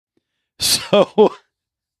So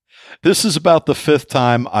this is about the fifth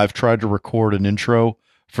time I've tried to record an intro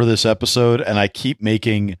for this episode, and I keep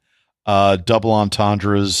making double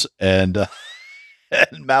entendres and,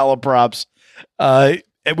 and malaprops,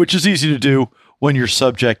 which is easy to do when your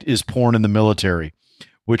subject is porn in the military,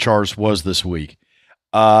 which ours was this week.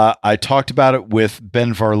 I talked about it with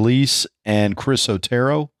Ben Varlese and Chris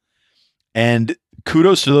Otero, and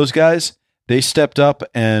kudos to those guys. They stepped up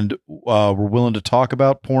and were willing to talk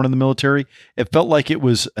about porn in the military. It felt like it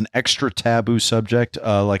was an extra taboo subject.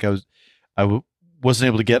 Like I wasn't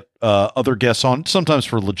able to get other guests on, sometimes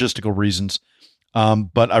for logistical reasons.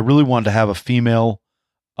 But I really wanted to have a female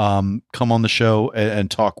come on the show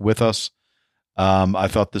and talk with us. I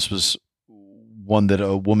thought this was one that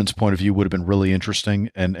a woman's point of view would have been really interesting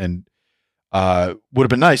and would have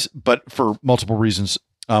been nice, but for multiple reasons,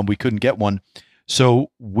 we couldn't get one.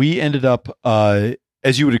 So we ended up,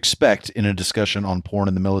 as you would expect in a discussion on porn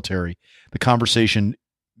in the military, the conversation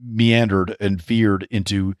meandered and veered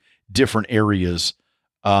into different areas.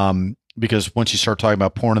 Because once you start talking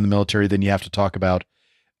about porn in the military, then you have to talk about,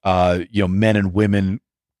 men and women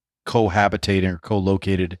cohabitating or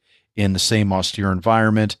co-located in the same austere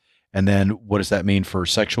environment. And then what does that mean for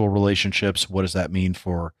sexual relationships? What does that mean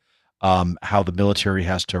for how the military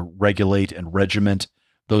has to regulate and regiment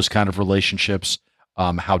those kind of relationships?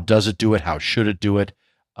 How does it do it? How should it do it?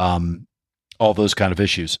 All those kind of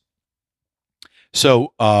issues.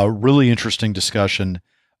 So really interesting discussion.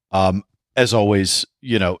 As always,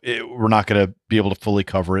 we're not going to be able to fully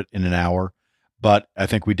cover it in an hour, but I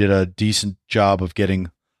think we did a decent job of getting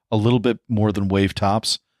a little bit more than wave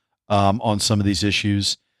tops on some of these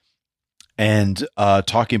issues and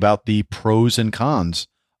talking about the pros and cons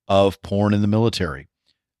of porn in the military.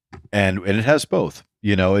 And it has both.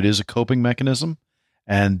 It is a coping mechanism,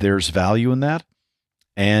 and there's value in that.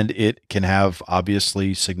 And it can have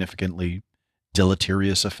obviously significantly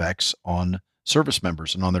deleterious effects on service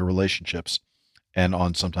members and on their relationships and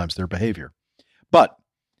on sometimes their behavior. But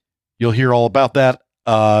you'll hear all about that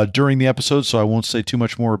during the episode, so I won't say too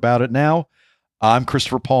much more about it now. I'm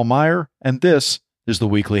Christopher Paul Meyer, and this is the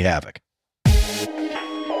Weekly Havoc.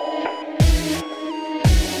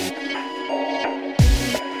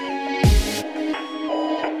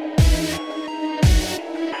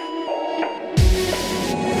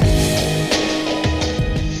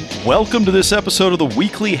 Welcome to this episode of the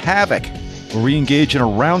Weekly Havoc, where we engage in a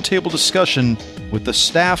roundtable discussion with the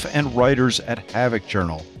staff and writers at Havoc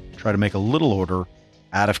Journal. Try to make a little order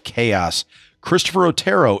out of chaos. Christopher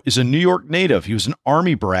Otero is a New York native. He was an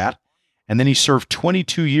Army brat, and then he served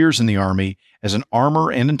 22 years in the Army as an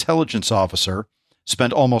armor and intelligence officer,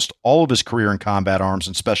 spent almost all of his career in combat arms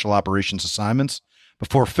and special operations assignments,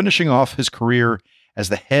 before finishing off his career as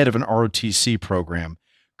the head of an ROTC program.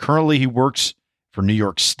 Currently, he works for New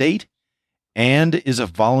York State and is a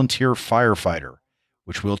volunteer firefighter,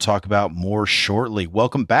 which we'll talk about more shortly.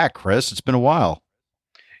 Welcome back, Chris. It's been a while.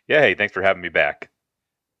 Yeah, hey, thanks for having me back.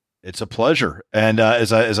 It's a pleasure. And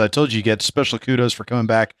as I told you, you get special kudos for coming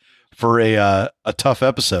back for a tough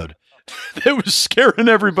episode that was scaring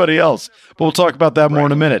everybody else. But we'll talk about that more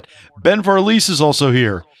in a minute. Ben Varlese is also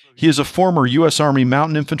here. He is a former U.S. Army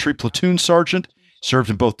Mountain Infantry platoon sergeant, served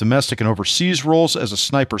in both domestic and overseas roles as a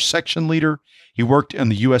sniper section leader. He worked in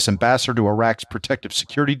the U.S. Ambassador to Iraq's Protective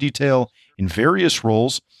Security Detail in various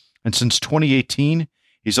roles, and since 2018,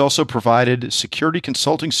 he's also provided security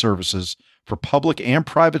consulting services for public and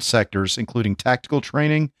private sectors, including tactical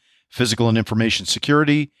training, physical and information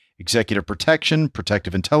security, executive protection,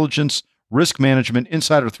 protective intelligence, risk management,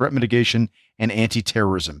 insider threat mitigation, and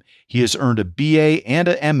anti-terrorism. He has earned a BA and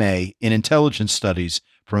a MA in intelligence studies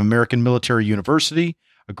from American Military University,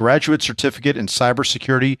 a graduate certificate in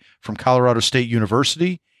cybersecurity from Colorado State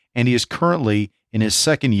University, and he is currently in his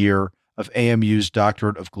second year of AMU's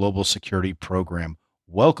Doctorate of Global Security program.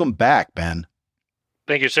 Welcome back, Ben.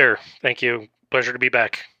 Thank you, sir. Thank you. Pleasure to be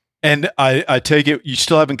back. And I take it you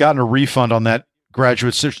still haven't gotten a refund on that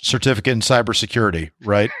graduate certificate in cybersecurity,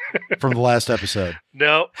 right? From the last episode.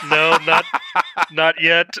 No, not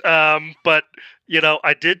yet. But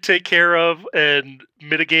I did take care of and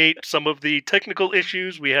mitigate some of the technical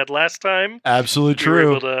issues we had last time. Absolutely true. We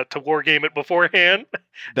were able to war game it beforehand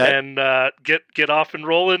and get off and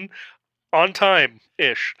rolling on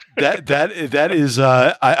time-ish. that is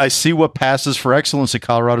I see what passes for excellence at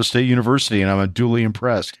Colorado State University, and I'm duly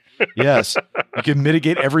impressed. Yes, you can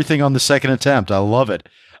mitigate everything on the second attempt. I love it.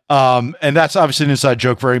 And that's obviously an inside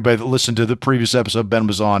joke for anybody that listened to the previous episode Ben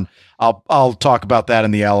was on. I'll talk about that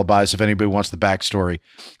in the alibis if anybody wants the backstory.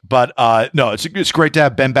 But no, it's great to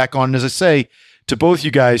have Ben back on. And as I say to both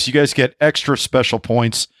you guys get extra special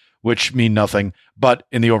points which mean nothing, but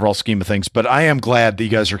in the overall scheme of things. But I am glad that you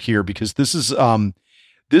guys are here because this is an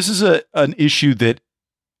issue that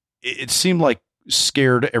it seemed like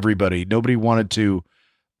scared everybody. Nobody wanted to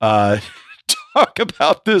talk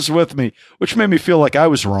about this with me, which made me feel like I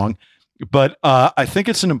was wrong. But I think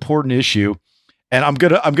it's an important issue. And I'm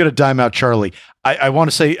gonna dime out Charlie. I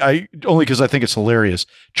want to say only because I think it's hilarious.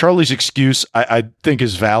 Charlie's excuse I think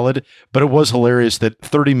is valid, but it was hilarious that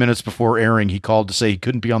 30 minutes before airing he called to say he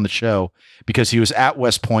couldn't be on the show because he was at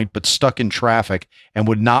West Point but stuck in traffic and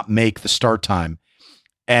would not make the start time.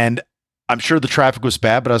 And I'm sure the traffic was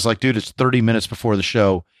bad, but I was like, dude, it's 30 minutes before the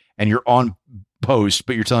show and you're on post,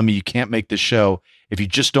 but you're telling me you can't make this show. If you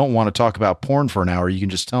just don't want to talk about porn for an hour, you can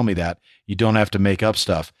just tell me that. You don't have to make up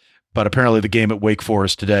stuff. But apparently the game at Wake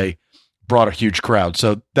Forest today brought a huge crowd.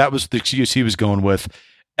 So that was the excuse he was going with.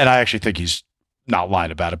 And I actually think he's not lying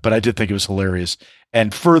about it, but I did think it was hilarious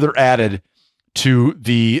and further added to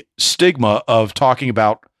the stigma of talking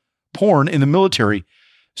about porn in the military.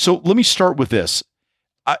 So let me start with this.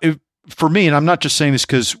 For me, and I'm not just saying this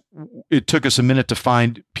because it took us a minute to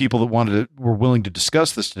find people that were willing to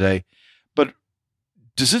discuss this today, but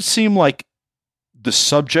does it seem like the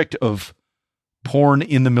subject of porn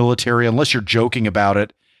in the military, unless you're joking about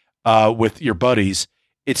it with your buddies,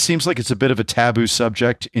 it seems like it's a bit of a taboo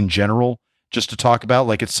subject in general, just to talk about.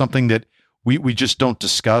 Like it's something that we just don't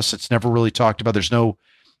discuss. It's never really talked about. There's no,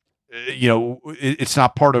 it's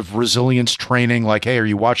not part of resilience training. Like, hey, are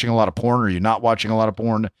you watching a lot of porn? Or are you not watching a lot of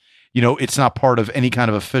porn? It's not part of any kind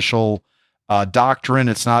of official doctrine.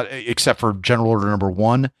 It's not, except for General Order Number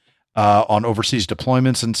 1 on overseas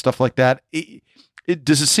deployments and stuff like that.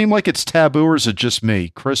 Does it seem like it's taboo or is it just me?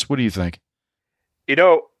 Chris, what do you think?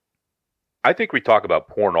 I think we talk about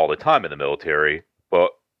porn all the time in the military,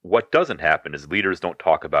 but what doesn't happen is leaders don't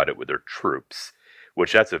talk about it with their troops,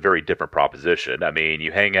 which that's a very different proposition. I mean,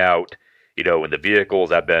 you hang out, in the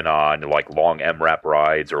vehicles I've been on, like long MRAP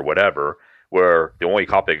rides or whatever, where the only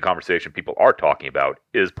topic of conversation people are talking about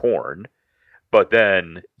is porn. But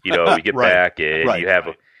then, we get Right. back and Right. you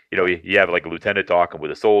have you have like a lieutenant talking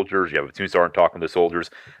with the soldiers. You have a platoon sergeant talking to the soldiers.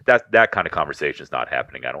 That kind of conversation is not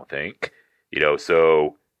happening, I don't think.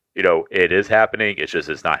 So it is happening. It's just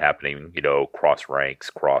it's not happening. Cross ranks,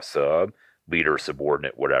 cross leader,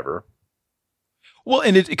 subordinate, whatever. Well,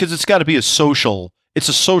 and because it's got to be it's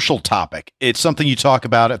a social topic. It's something you talk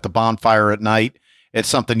about at the bonfire at night. It's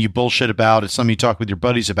something you bullshit about. It's something you talk with your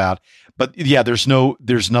buddies about. But yeah, there's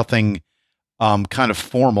nothing kind of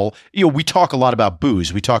formal. We talk a lot about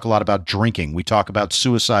booze. We talk a lot about drinking. We talk about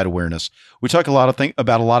suicide awareness. We talk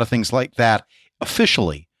about a lot of things like that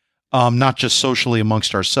officially, not just socially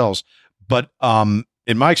amongst ourselves. But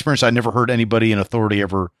in my experience, I never heard anybody in authority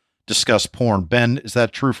ever discuss porn. Ben, is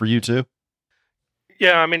that true for you too?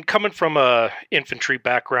 Yeah, I mean, coming from a infantry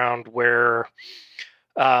background where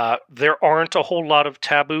there aren't a whole lot of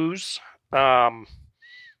taboos,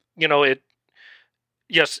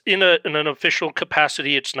 yes, in an official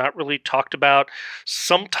capacity, it's not really talked about.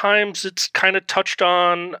 Sometimes it's kind of touched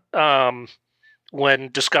on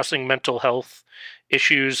when discussing mental health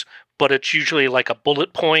issues, but it's usually like a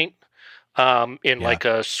bullet point in like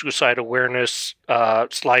a suicide awareness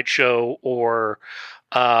slideshow, or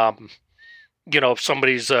if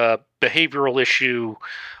somebody's a behavioral issue,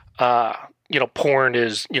 porn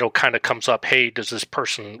is, kind of comes up. Hey, does this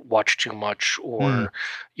person watch too much, or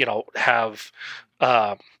have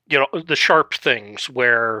the sharp things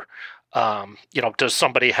where, does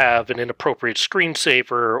somebody have an inappropriate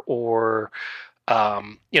screensaver or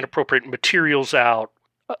inappropriate materials out?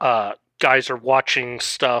 Guys are watching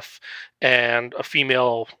stuff, and a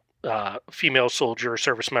female soldier or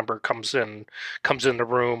service member comes in the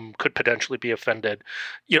room, could potentially be offended.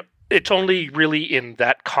 It's only really in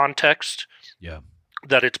that context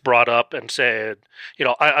that it's brought up and said.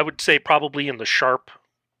 I would say probably in the sharp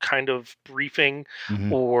kind of briefing,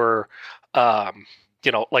 or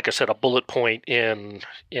like I said, a bullet point in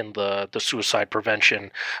the suicide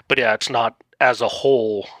prevention. But yeah, it's not as a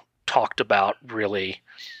whole talked about really,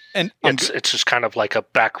 and it's just kind of like a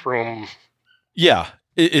backroom. Yeah.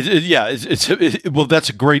 Well, that's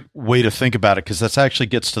a great way to think about it, because that actually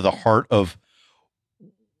gets to the heart of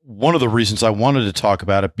one of the reasons I wanted to talk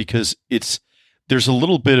about it, because there's a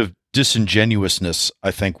little bit of disingenuousness,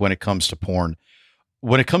 I think, when it comes to porn.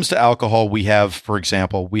 When it comes to alcohol, for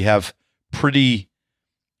example, we have pretty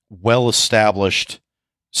well-established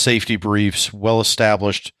safety briefs,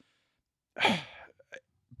 well-established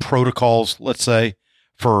protocols, let's say,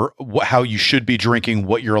 for how you should be drinking,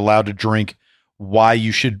 what you're allowed to drink, why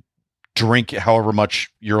you should drink however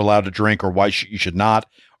much you're allowed to drink, or why you should not.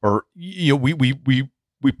 Or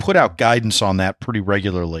we put out guidance on that pretty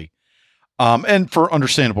regularly. and for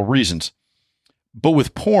understandable reasons. But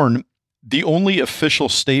with porn, the only official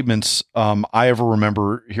statements I ever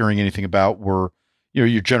remember hearing anything about were,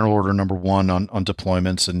 your general order number 1 on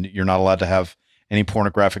deployments, and you're not allowed to have any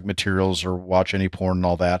pornographic materials or watch any porn and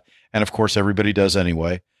all that. And of course, everybody does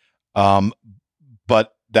anyway.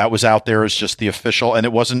 But that was out there as just the official, and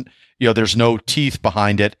it wasn't, there's no teeth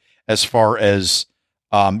behind it as far as,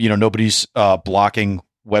 nobody's blocking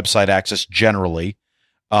website access generally.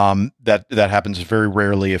 That happens very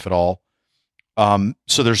rarely, if at all.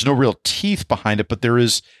 So there's no real teeth behind it, but there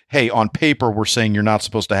is, hey, on paper, we're saying you're not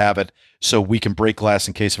supposed to have it, so we can break glass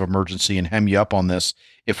in case of emergency and hem you up on this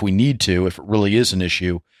if we need to, if it really is an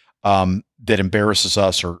issue that embarrasses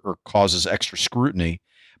us or causes extra scrutiny.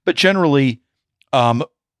 But generally,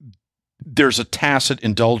 there's a tacit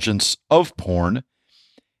indulgence of porn.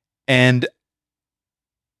 And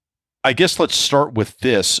I guess let's start with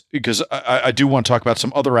this, because I do want to talk about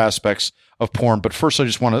some other aspects of porn. But first, I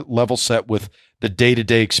just want to level set with the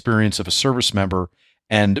day-to-day experience of a service member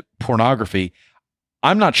and pornography.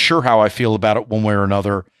 I'm not sure how I feel about it one way or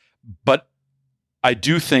another, but I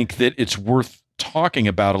do think that it's worth talking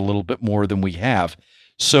about a little bit more than we have.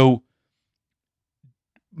 So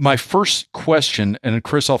my first question, and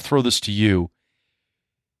Chris, I'll throw this to you.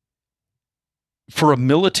 For a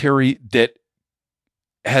military that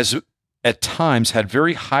has at times had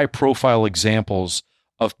very high profile examples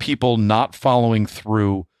of people not following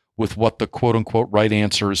through with what the quote unquote right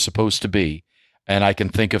answer is supposed to be. And I can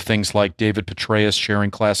think of things like David Petraeus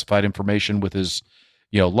sharing classified information with his,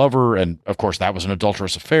 lover. And of course that was an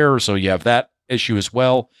adulterous affair. So you have that issue as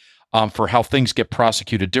well, for how things get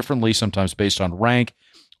prosecuted differently, sometimes based on rank,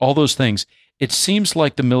 all those things. It seems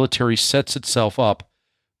like the military sets itself up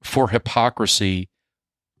for hypocrisy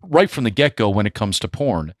right from the get-go when it comes to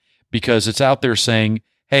porn, because it's out there saying,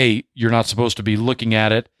 hey, you're not supposed to be looking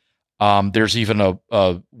at it. There's even a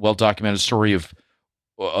well-documented story of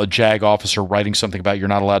a JAG officer writing something about you're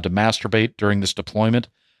not allowed to masturbate during this deployment,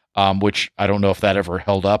 which I don't know if that ever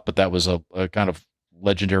held up, but that was a kind of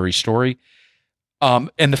legendary story. And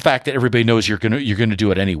the fact that everybody knows you're gonna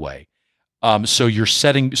do it anyway. So you're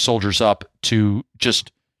setting soldiers up to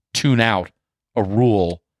just tune out a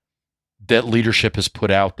rule that leadership has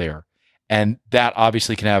put out there. And that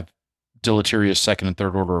obviously can have deleterious second and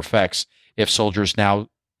third order effects if soldiers now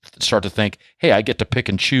start to think, hey, I get to pick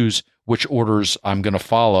and choose which orders I'm going to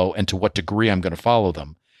follow and to what degree I'm going to follow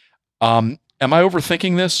them. Am I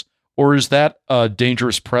overthinking this, or is that a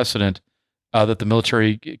dangerous precedent that the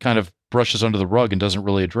military kind of brushes under the rug and doesn't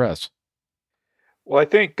really address? Well, I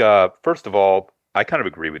think, first of all, I kind of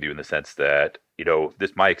agree with you in the sense that,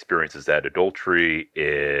 my experience is that adultery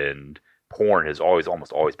and porn has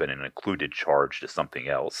almost always been an included charge to something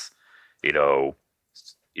else. It's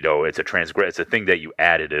a thing that you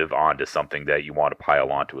additive onto something that you want to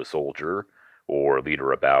pile onto a soldier or a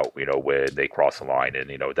leader about, when they cross the line. And,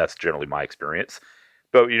 that's generally my experience.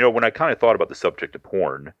 But, when I kind of thought about the subject of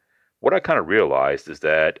porn, what I kind of realized is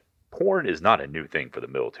that porn is not a new thing for the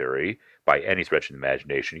military by any stretch of the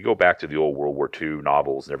imagination. You go back to the old World War II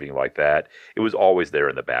novels and everything like that, it was always there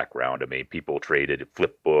in the background. I mean, people traded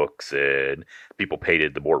flip books and people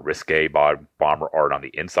painted the more risque bomber art on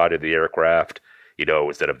the inside of the aircraft.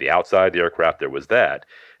 Instead of the outside of the aircraft, there was that.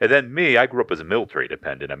 And then I grew up as a military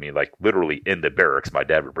dependent. I mean, like literally in the barracks, my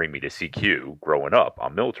dad would bring me to CQ growing up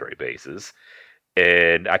on military bases.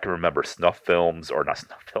 And I can remember different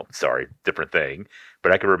thing.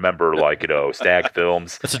 But I can remember stag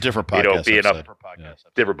films. That's a different podcast. Being up,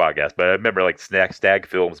 different podcast. But I remember stag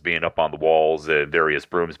films being up on the walls in various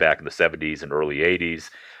rooms back in the 70s and early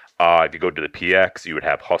 80s. If you go to the PX, you would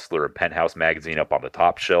have Hustler and Penthouse magazine up on the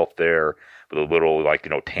top shelf there with a little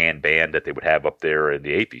tan band that they would have up there in the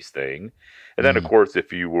AAFES thing. And then, of course,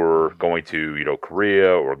 if you were going to,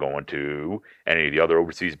 Korea or going to any of the other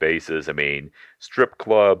overseas bases, I mean, strip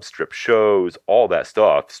clubs, strip shows, all that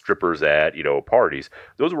stuff, strippers at, parties,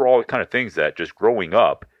 those were all kind of things that just growing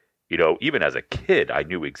up, even as a kid, I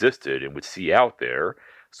knew existed and would see out there.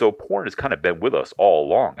 So porn has kind of been with us all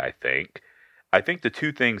along, I think. I think the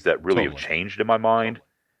two things that really have changed in my mind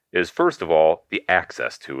is, first of all, the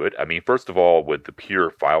access to it. I mean, first of all, with the pure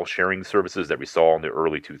file sharing services that we saw in the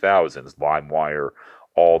early 2000s, LimeWire,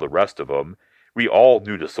 all the rest of them, we all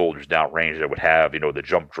knew the soldiers downrange that would have, the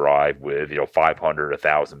jump drive with, 500,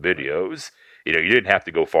 1,000 videos. You didn't have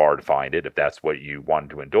to go far to find it if that's what you wanted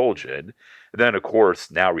to indulge in. And then, of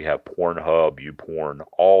course, now we have Pornhub, YouPorn,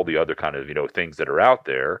 all the other kind of, things that are out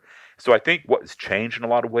there. So I think what's changed in a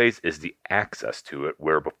lot of ways is the access to it,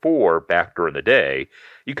 where before, back during the day,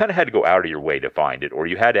 you kind of had to go out of your way to find it, or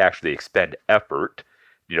you had to actually expend effort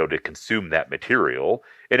to consume that material.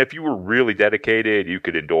 And if you were really dedicated, you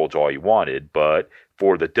could indulge all you wanted. But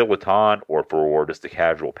for the dilettante or for just a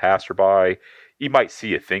casual passerby, you might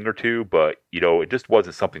see a thing or two, but, it just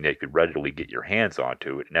wasn't something that you could readily get your hands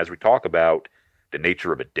onto it. And as we talk about the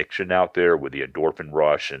nature of addiction out there with the endorphin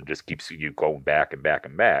rush and just keeps you going back and back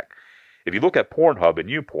and back, if you look at Pornhub and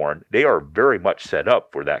YouPorn, they are very much set up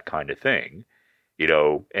for that kind of thing.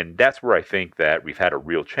 And that's where I think that we've had a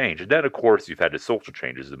real change. And then, of course, you've had the social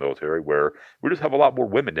changes in the military where we just have a lot more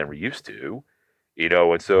women than we used to,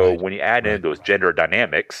 and so when you add in those gender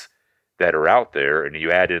dynamics that are out there, and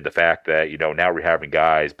you add in the fact that, now we're having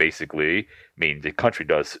guys basically, the country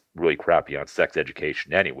does really crappy on sex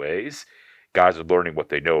education anyways. Guys are learning what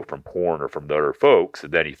they know from porn or from the other folks,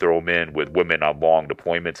 and then you throw them in with women on long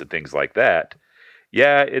deployments and things like that.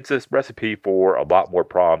 Yeah, it's a recipe for a lot more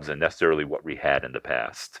problems than necessarily what we had in the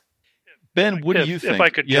past. Ben, what do you think? If I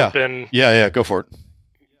could jump in. Yeah, go for it.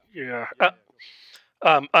 Yeah.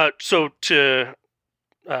 So to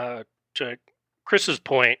Chris's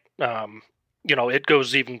point, it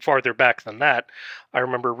goes even farther back than that. I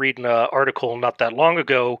remember reading an article not that long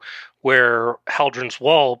ago where Hadrian's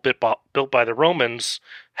Wall, built by the Romans,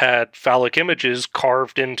 had phallic images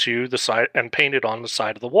carved into the side and painted on the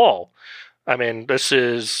side of the wall. This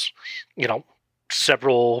is,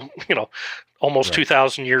 several, almost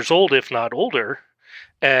 2,000 years old, if not older.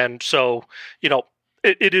 And so,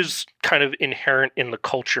 it is kind of inherent in the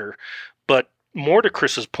culture. But more to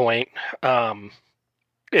Chris's point,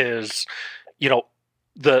 is,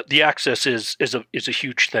 the access is a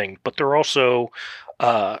huge thing, but there are also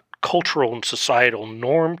cultural and societal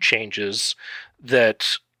norm changes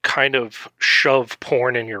that kind of shove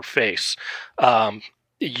porn in your face.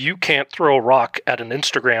 You can't throw a rock at an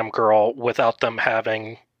Instagram girl without them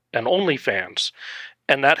having an OnlyFans,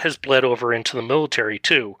 and that has bled over into the military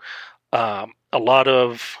too. A lot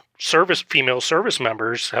of female service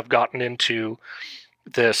members have gotten into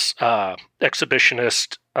this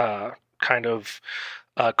exhibitionist kind of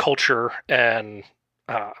culture and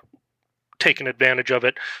taken advantage of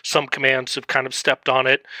it. Some commands have kind of stepped on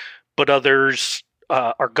it, but others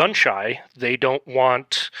are gun shy. They don't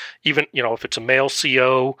want, even, if it's a male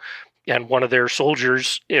CO and one of their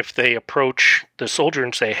soldiers, if they approach the soldier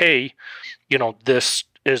and say, hey, this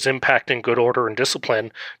is impacting good order and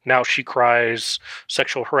discipline. Now she cries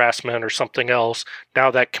sexual harassment or something else. Now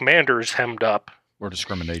that commander is hemmed up. Or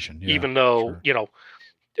discrimination. Yeah, even though,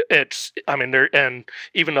 it's, and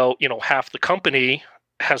even though, half the company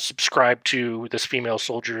has subscribed to this female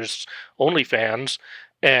soldier's OnlyFans,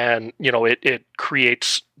 and, it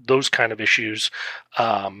creates those kind of issues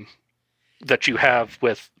that you have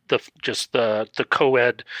with the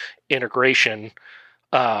co-ed integration.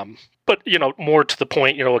 But, more to the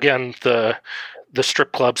point, again, the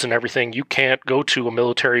strip clubs and everything, you can't go to a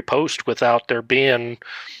military post without there being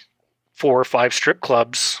 4 or 5 strip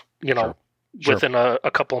clubs, within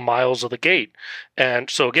a couple of miles of the gate. And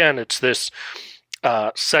so, again, it's this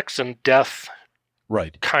sex and death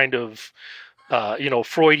kind of,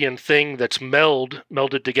 Freudian thing that's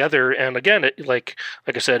melded together. And again, like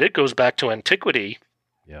I said, it goes back to antiquity.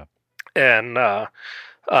 Yeah. And,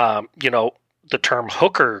 the term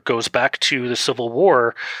hooker goes back to the Civil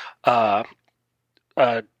War.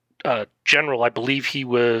 General, I believe he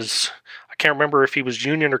was, I can't remember if he was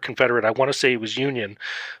Union or Confederate. I want to say he was Union,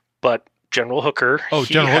 but General Hooker,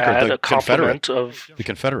 General Hooker, had the a complement of the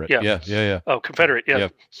Confederate. Yeah. Oh, Confederate. Yeah.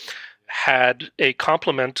 Had a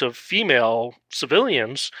complement of female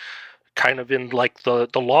civilians kind of in like the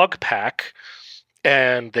log pack,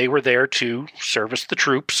 and they were there to service the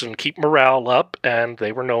troops and keep morale up, and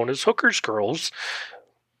they were known as hookers girls.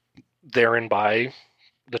 Therein by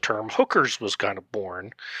the term hookers was kind of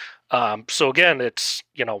born. So again, it's,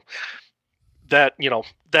 that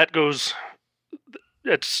goes,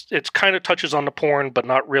 it's kind of touches on the porn, but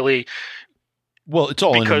not really. Well, it's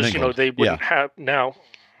all because, they wouldn't have now.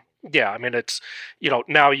 Yeah. It's,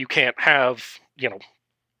 now you can't have,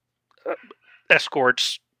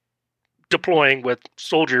 escorts deploying with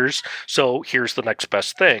soldiers. So here's the next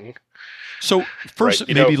best thing. So first,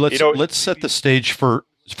 maybe let's set the stage for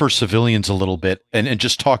civilians a little bit and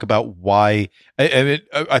just talk about why.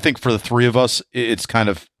 I think for the three of us, it's kind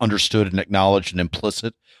of understood and acknowledged and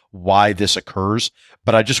implicit why this occurs.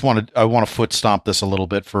 But I want to foot stomp this a little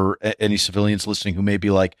bit for any civilians listening who may be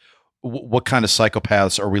like, what kind of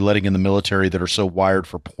psychopaths are we letting in the military that are so wired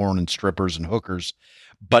for porn and strippers and hookers?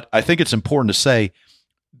 But I think it's important to say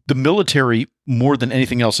the military, more than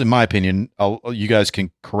anything else, in my opinion, you guys can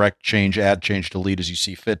correct, change, add, change, delete as you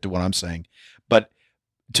see fit to what I'm saying. But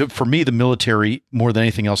for me, the military, more than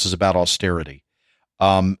anything else, is about austerity.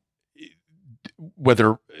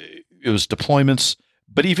 whether it was deployments,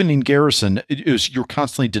 but even in garrison, you're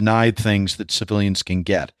constantly denied things that civilians can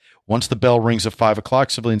get. Once the bell rings at 5 o'clock,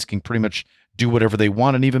 civilians can pretty much do whatever they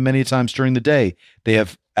want. And even many times during the day, they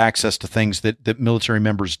have access to things that military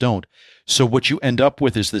members don't. So what you end up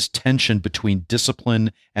with is this tension between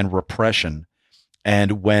discipline and repression.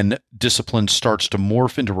 And when discipline starts to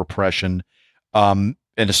morph into repression, and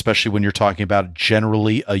especially when you're talking about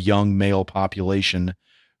generally a young male population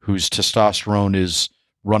whose testosterone is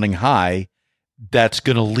running high, that's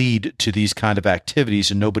going to lead to these kind of activities,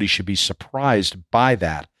 and nobody should be surprised by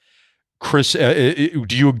that. Chris, do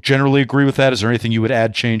you generally agree with that? Is there anything you would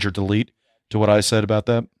add, change, or delete to what I said about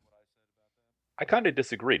that? I kind of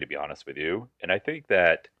disagree, to be honest with you. And I think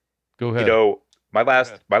that, Go ahead. My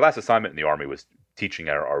last assignment in the Army was teaching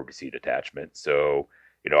at our ROTC detachment. So,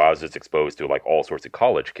 I was just exposed to like all sorts of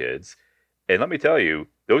college kids. And let me tell you,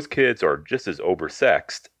 those kids are just as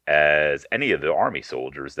oversexed as any of the Army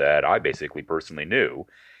soldiers that I basically personally knew.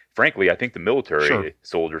 Frankly, I think the military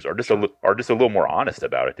soldiers are just a little more honest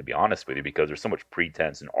about it, to be honest with you, because there's so much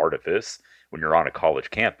pretense and artifice when you're on a college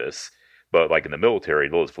campus. But like in the military,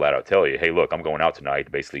 they'll just flat out tell you, hey, look, I'm going out tonight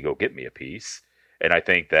to basically go get me a piece. And I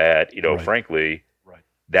think that, frankly,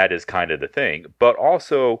 that is kind of the thing. But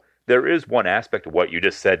also, there is one aspect of what you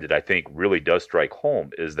just said that I think really does strike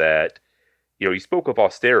home, is that, you spoke of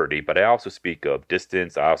austerity, but I also speak of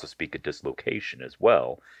distance. I also speak of dislocation as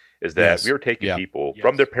well, is that we are taking people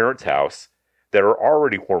from their parents' house that are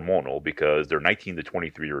already hormonal because they're 19 to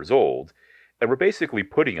 23 years old, and we're basically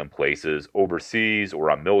putting them places overseas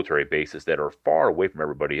or on military bases that are far away from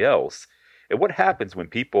everybody else. And what happens when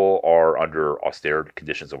people are under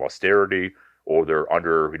conditions of austerity, or they're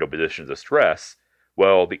under positions of stress?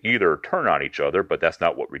 Well, they either turn on each other, but that's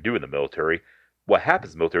not what we do in the military. What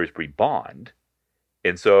happens in the military is we bond.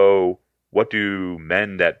 And so what do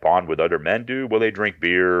men that bond with other men do? Well, they drink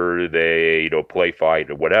beer, they play fight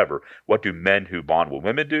or whatever. What do men who bond with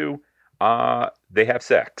women do? They have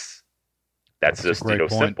sex. That's just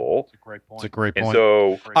simple. It's a great point. And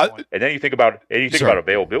so, and then you think about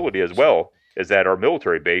availability as well. Is that our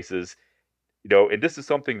military bases, and this is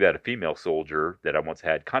something that a female soldier that I once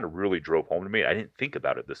had kind of really drove home to me. I didn't think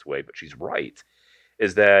about it this way, but she's right.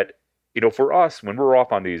 Is that, for us, when we're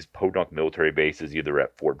off on these podunk military bases, either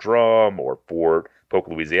at Fort Drum or Fort Polk,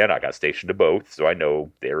 Louisiana, I got stationed to both, so I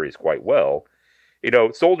know the areas quite well.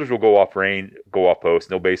 Soldiers will go off post, and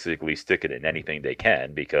they'll basically stick it in anything they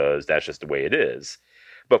can because that's just the way it is.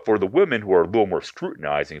 But for the women who are a little more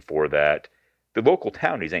scrutinizing for that, the local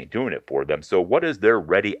townies ain't doing it for them. So what is their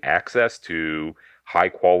ready access to high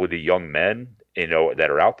quality young men, that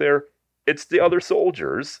are out there? It's the other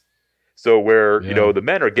soldiers. So where, the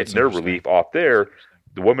men are getting their relief off there,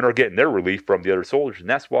 the women are getting their relief from the other soldiers. And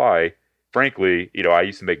that's why, frankly, I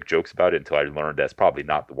used to make jokes about it until I learned that's probably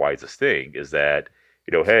not the wisest thing, is that,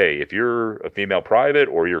 hey, if you're a female private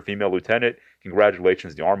or you're a female lieutenant,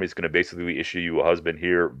 congratulations, the Army is going to basically issue you a husband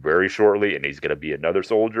here very shortly, and he's going to be another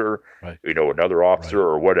soldier, another officer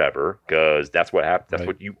or whatever, because that's what happens. That's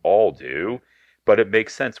what you all do. But it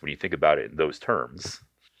makes sense when you think about it in those terms.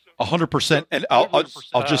 100%. And I'll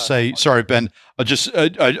just say, sorry, Ben, I'll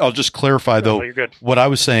just clarify though, what I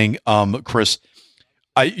was saying, Chris,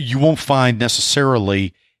 you won't find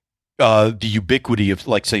necessarily the ubiquity of,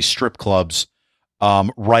 like, say, strip clubs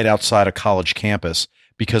right outside a college campus,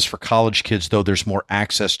 because for college kids, though, there's more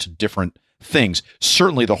access to different things.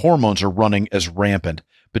 Certainly the hormones are running as rampant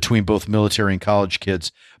between both military and college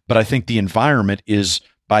kids, but I think the environment is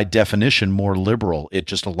by definition more liberal. It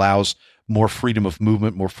just allows more freedom of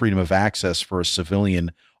movement, more freedom of access for a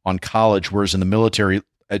civilian on college, whereas in the military,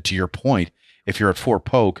 to your point, if you're at Fort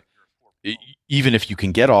Polk, even if you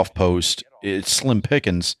can get off post, it's slim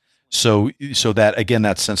pickings. So that, again,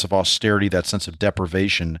 that sense of austerity, that sense of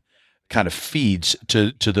deprivation kind of feeds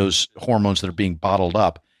to those hormones that are being bottled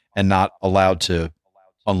up and not allowed to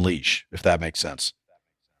unleash, if that makes sense.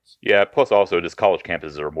 Yeah. Plus also just college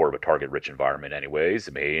campuses are more of a target rich environment anyways.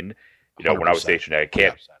 I mean, when I was stationed at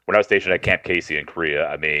Camp Casey in Korea,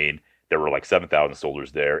 I mean, there were like 7,000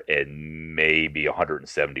 soldiers there and maybe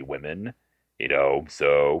 170 women,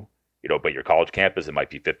 so, but your college campus, it might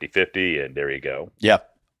be 50-50, and there you go. Yeah.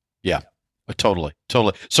 Yeah. Totally.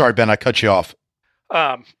 Sorry, Ben, I cut you off.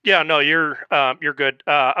 No, you're good.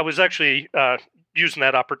 I was actually using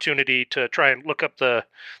that opportunity to try and look up the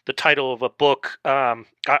title of a book.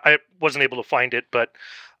 I wasn't able to find it, but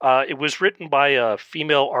it was written by a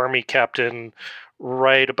female Army captain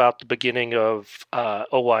right about the beginning of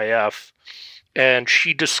OIF, and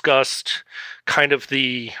she discussed kind of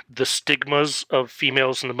the stigmas of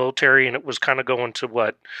females in the military, and it was kind of going to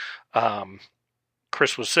what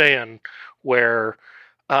Chris was saying, where,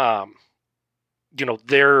 you know,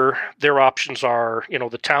 their options are, you know,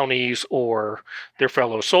 the townies or their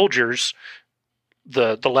fellow soldiers,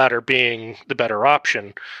 the latter being the better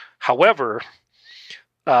option. However,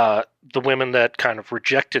 the women that kind of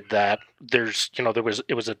rejected that,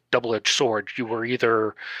 it was a double-edged sword. You were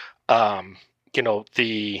either, you know,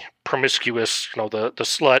 the promiscuous, you know, the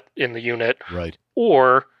slut in the unit, right,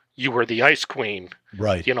 or you were the ice queen.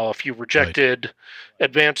 right. You know, if you rejected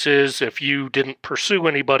advances, if you didn't pursue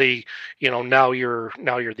anybody, you know, now you're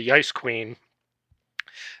the ice queen.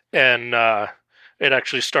 And it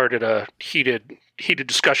actually started a heated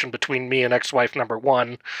discussion between me and ex-wife number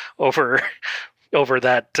one over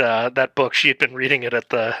that book. She had been reading it at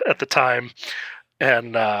the time,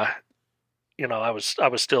 and you know, I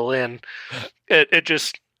was still in. It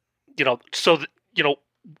just, you know, you know,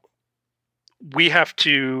 we have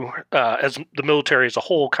to, as the military as a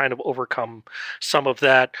whole, kind of overcome some of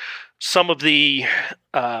that. Some of the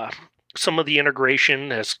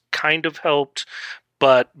integration has kind of helped,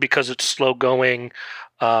 but because it's slow going,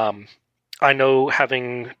 I know,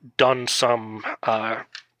 having done some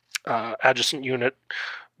adjacent unit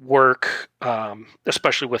work,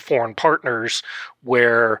 especially with foreign partners,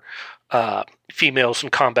 where females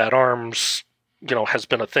in combat arms, you know, has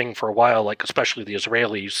been a thing for a while, like especially the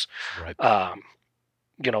Israelis, Right.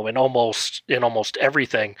 You know, in almost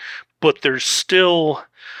everything, but there's still,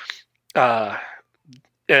 and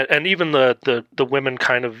even the women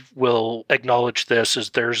kind of will acknowledge this, is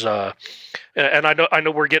there's and I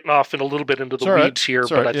know we're getting off in a little bit into the weeds here,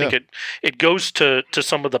 but I think it goes to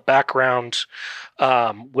some of the background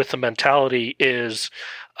with the mentality is,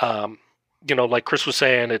 you know, like Chris was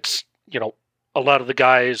saying, it's, you know, a lot of the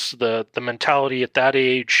guys, the mentality at that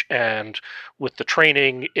age and with the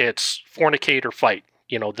training, it's fornicate or fight.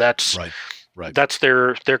 You know, that's right. That's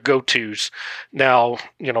their go-tos. Now,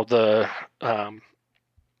 you know,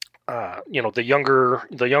 you know, the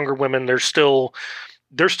younger women, they're still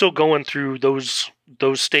going through those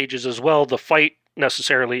stages as well. The fight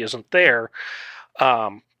necessarily isn't there,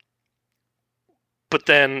 but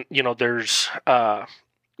then, you know, there's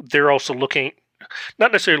they're also looking,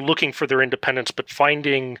 not necessarily looking for their independence, but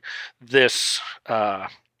finding this you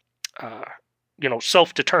know,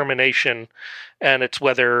 self-determination. And it's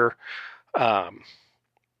whether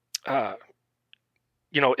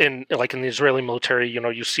you know, in the Israeli military, you know,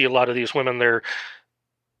 you see a lot of these women, they're,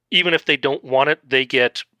 even if they don't want it, they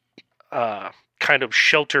get kind of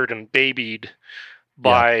sheltered and babied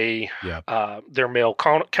by their male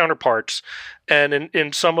counterparts. And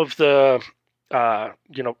in some of the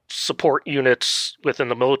you know, support units within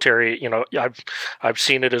the military, you know, I've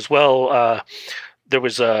seen it as well. There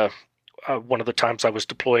was one of the times I was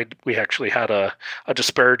deployed, we actually had a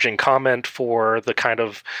disparaging comment for the kind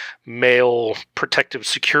of male protective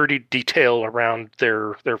security detail around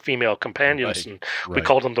their female companions, and we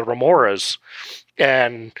called them the remoras.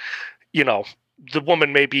 And, you know, the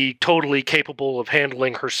woman may be totally capable of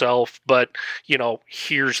handling herself, but, you know,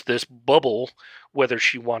 here's this bubble, whether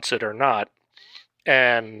she wants it or not.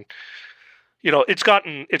 And, you know, it's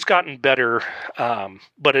gotten better,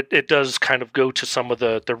 but it does kind of go to some of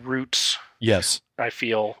the roots. Yes, I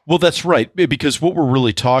feel. Well, that's right, because what we're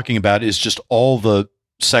really talking about is just all the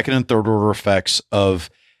second and third order effects of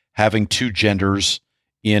having two genders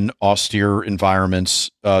in austere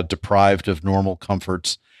environments, deprived of normal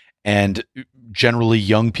comforts, and generally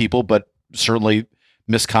young people, but certainly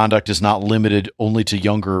misconduct is not limited only to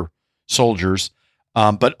younger soldiers.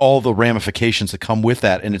 But all the ramifications that come with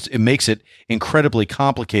that, and it makes it incredibly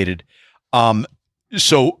complicated.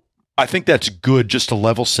 So I think that's good, just to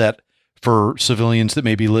level set for civilians that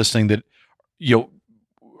may be listening, that, you know,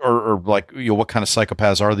 or like, you know, what kind of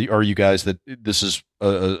psychopaths are you guys, that this is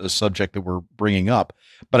a subject that we're bringing up.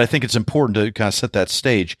 But I think it's important to kind of set that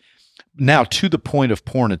stage. Now, to the point of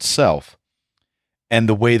porn itself and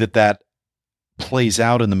the way that plays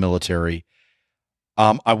out in the military,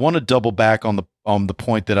 I want to double back on the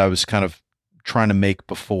point that I was kind of trying to make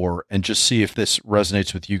before, and just see if this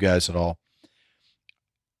resonates with you guys at all.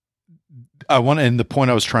 And the point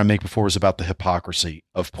I was trying to make before was about the hypocrisy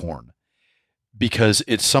of porn, because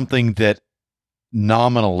it's something that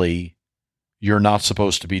nominally you're not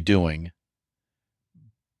supposed to be doing,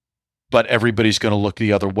 but everybody's going to look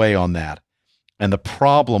the other way on that. And the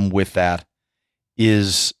problem with that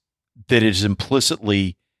is that it is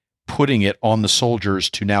implicitly putting it on the soldiers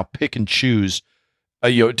to now pick and choose.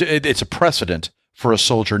 It's a precedent for a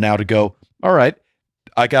soldier now to go, all right,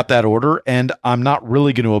 I got that order and I'm not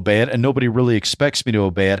really going to obey it, and nobody really expects me to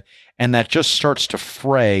obey it. And that just starts to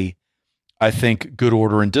fray, I think, good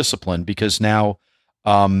order and discipline, because now,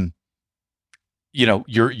 you know,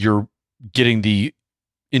 you're getting the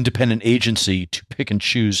independent agency to pick and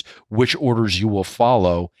choose which orders you will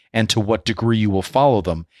follow and to what degree you will follow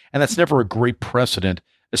them. And that's never a great precedent,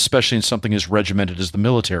 especially in something as regimented as the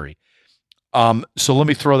military. So let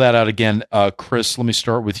me throw that out again. Chris, let me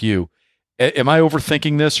start with you. Am I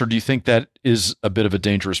overthinking this, or do you think that is a bit of a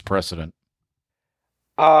dangerous precedent?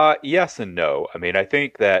 Yes and no. I mean, I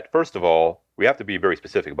think that, first of all, we have to be very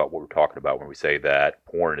specific about what we're talking about when we say that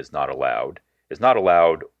porn is not allowed. It's not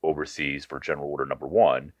allowed overseas for General Order Number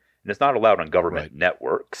 1, and it's not allowed on government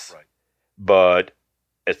networks. Right. But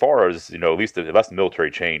as far as, at least unless the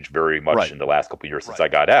military changed very much in the last couple of years since I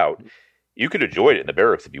got out, you could enjoy it in the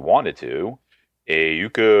barracks if you wanted to. You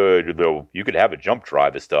could have a jump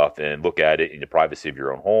drive of stuff and look at it in the privacy of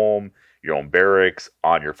your own home, your own barracks,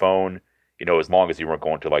 on your phone, as long as you weren't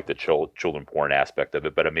going to like the children porn aspect of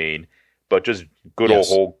it. But just good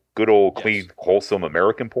old clean, wholesome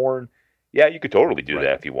American porn. Yeah, you could totally do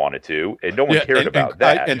that if you wanted to, and no one cared about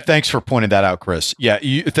that. And thanks for pointing that out, Chris. Yeah,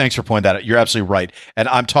 thanks for pointing that out. You're absolutely right. And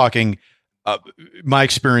I'm talking, my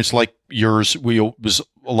experience, like yours, was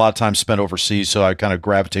a lot of time spent overseas, so I kind of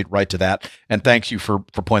gravitate right to that. And thank you for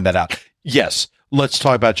pointing that out. Yes, let's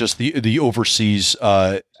talk about just the overseas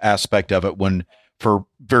aspect of it. When, for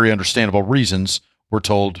very understandable reasons, we're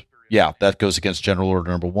told, yeah, that goes against General Order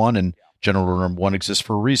Number 1, and General Order Number 1 exists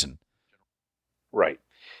for a reason. Right.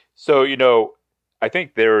 So, I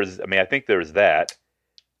think there's that.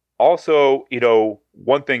 Also,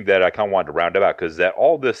 one thing that I kind of wanted to round about, because that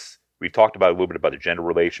all this, we've talked about a little bit about the gender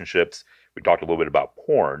relationships, we talked a little bit about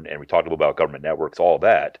porn, and we talked a little about government networks, all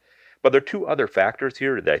that. But there are two other factors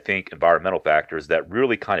here that I think, environmental factors, that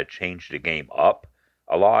really kind of changed the game up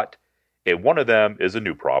a lot. And one of them is a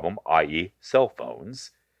new problem, i.e. cell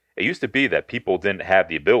phones. It used to be that people didn't have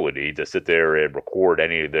the ability to sit there and record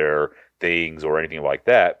any of their things or anything like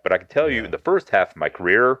that. But I can tell you, in the first half of my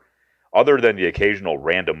career, other than the occasional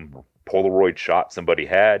random Polaroid shot somebody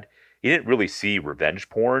had, you didn't really see revenge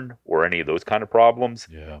porn or any of those kind of problems.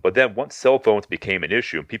 Yeah. But then once cell phones became an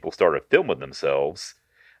issue and people started filming themselves,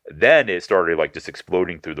 then it started like just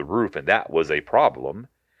exploding through the roof, and that was a problem.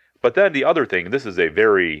 But then the other thing, this is a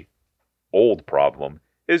very old problem,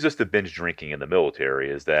 is just the binge drinking in the military.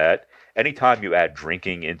 Is that anytime you add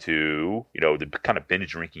drinking into, the kind of binge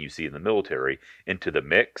drinking you see in the military into the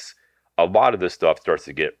mix, a lot of this stuff starts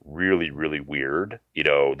to get really, really weird.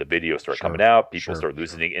 The videos start coming out, people start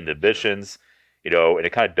losing inhibitions, and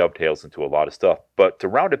it kind of dovetails into a lot of stuff. But to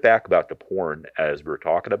round it back about the porn, as we were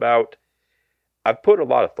talking about, I've put a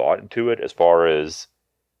lot of thought into it as far as,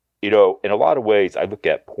 in a lot of ways, I look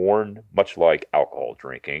at porn much like alcohol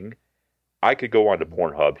drinking. I could go onto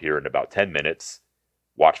Pornhub here in about 10 minutes,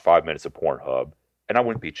 watch 5 minutes of Pornhub, and I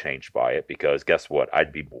wouldn't be changed by it, because guess what?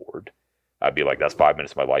 I'd be bored. I'd be like, that's 5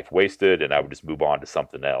 minutes of my life wasted, and I would just move on to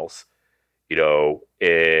something else. And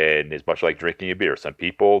it's much like drinking a beer. Some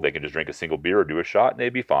people, they can just drink a single beer or do a shot, and they'd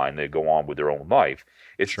be fine. They go on with their own life.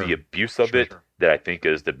 It's the abuse of it that I think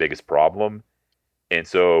is the biggest problem. And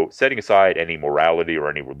so, setting aside any morality or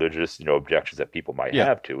any religious, objections that people might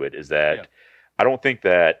have to it, is that I don't think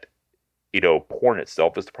that, porn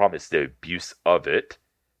itself is the problem. It's the abuse of it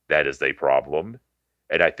that is a problem.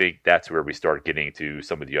 And I think that's where we start getting to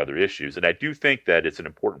some of the other issues. And I do think that it's an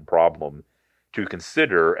important problem to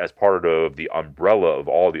consider as part of the umbrella of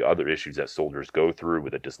all the other issues that soldiers go through,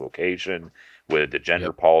 with the dislocation, with the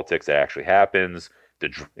gender politics that actually happens,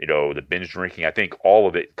 the binge drinking. I think all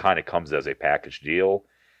of it kind of comes as a package deal,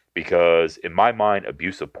 because in my mind,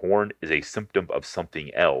 abuse of porn is a symptom of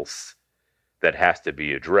something else that has to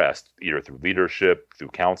be addressed, either through leadership, through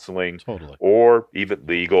counseling, or even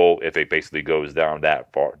legal, if it basically goes down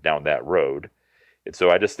that road. And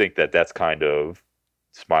so I just think that that's kind of,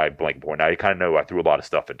 it's my blank point. I kind of know I threw a lot of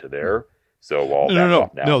stuff into there, so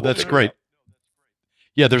no, that's great.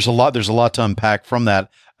 Yeah, there's a lot to unpack from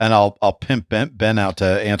that, and I'll pimp Ben out to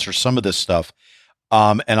answer some of this stuff.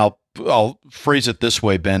 And I'll phrase it this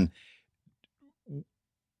way, Ben.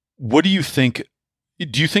 What do you think?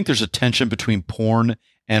 Do you think there's a tension between porn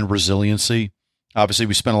and resiliency? Obviously,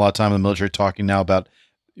 we spent a lot of time in the military talking now about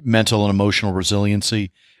mental and emotional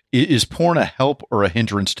resiliency. Is porn a help or a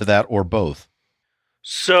hindrance to that, or both?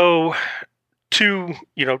 So, to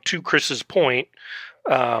Chris's point,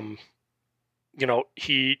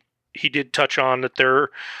 he did touch on that there,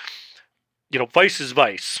 vice is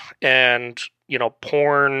vice, and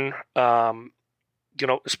porn,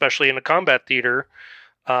 especially in a combat theater,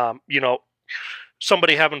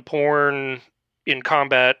 somebody having porn in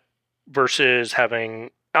combat versus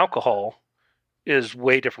having alcohol is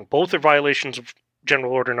way different. Both are violations of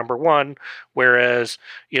General Order Number 1, whereas,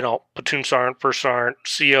 platoon sergeant, first sergeant,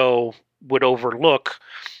 CO would overlook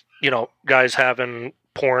guys having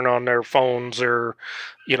porn on their phones or,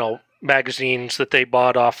 magazines that they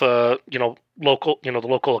bought off local, the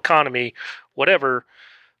local economy, whatever.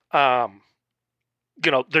 There's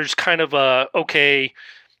kind of a, okay,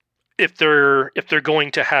 if they're going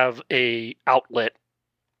to have a outlet,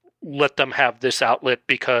 let them have this outlet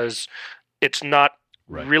because it's not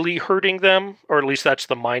really hurting them, or at least that's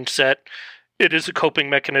the mindset. It is a coping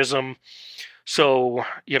mechanism. So,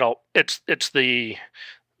 it's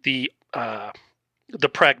the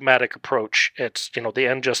pragmatic approach. It's, the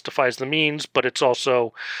end justifies the means, but it's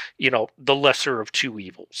also, the lesser of two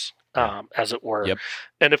evils, as it were. Yep.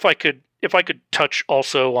 And if I could touch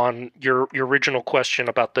also on your original question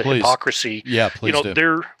about the hypocrisy. Yeah, please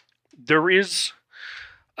do. There is,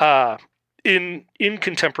 in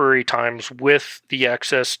contemporary times, with the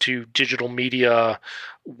access to digital media,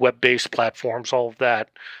 web-based platforms, all of that,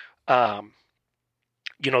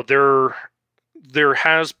 there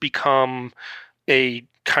has become a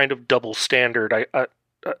kind of double standard.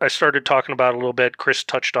 I started talking about it a little bit. Chris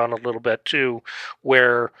touched on a little bit too,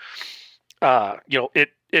 where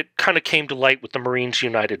it kind of came to light with the Marines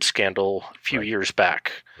United scandal a few years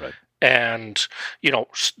back, right? And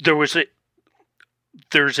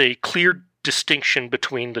there's a clear distinction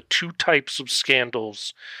between the two types of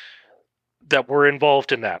scandals that were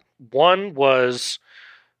involved in that. One was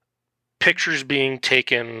pictures being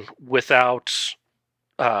taken without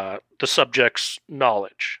the subject's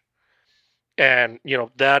knowledge, and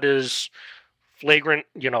that is flagrant,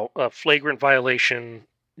 a flagrant violation,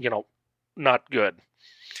 not good.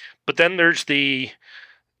 But then there's the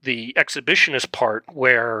exhibitionist part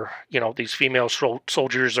where, these female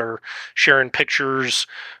soldiers are sharing pictures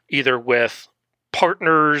either with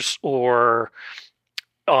partners or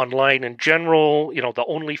online in general, the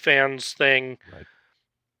OnlyFans thing. Right.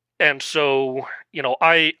 And so,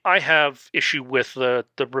 I have issue with the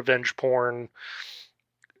revenge porn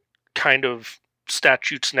kind of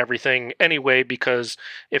statutes and everything anyway, because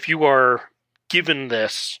if you are given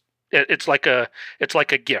this, it's like a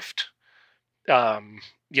gift.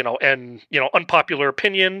 Unpopular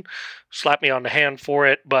opinion, slap me on the hand for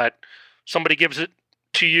it, but somebody gives it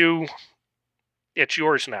to you, it's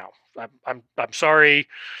yours now. I'm sorry.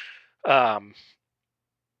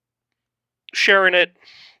 Sharing it,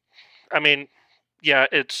 I mean, yeah,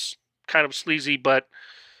 it's kind of sleazy, but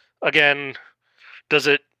again, does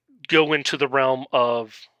it go into the realm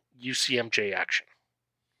of UCMJ action?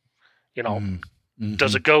 Mm-hmm.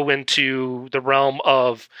 Does it go into the realm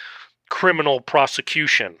of criminal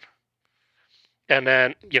prosecution? And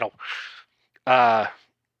then,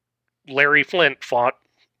 Larry Flint fought,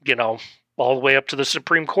 all the way up to the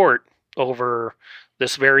Supreme Court over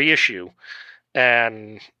this very issue.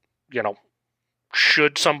 And,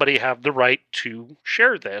 should somebody have the right to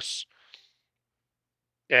share this?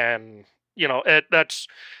 And, that's,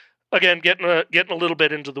 again, getting a little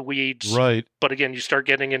bit into the weeds. Right. But again, you start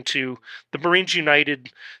getting into the Marines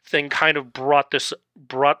United thing kind of brought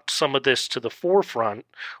some of this to the forefront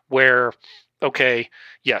where, okay,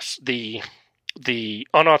 yes, the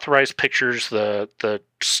unauthorized pictures, the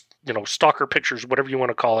stalker pictures, whatever you want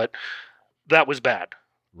to call it, that was bad.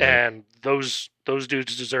 Right. And those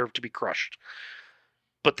dudes deserve to be crushed.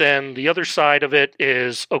 But then the other side of it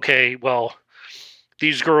is, okay, well,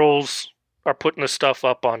 these girls are putting this stuff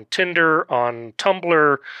up on Tinder, on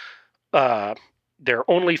Tumblr, their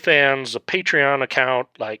OnlyFans, a Patreon account.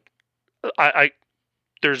 Like,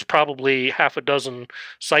 there's probably half a dozen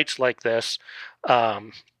sites like this.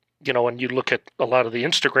 And you look at a lot of the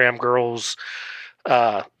Instagram girls,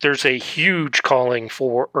 there's a huge a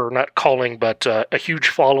huge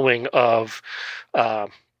following of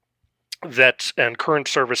vets and current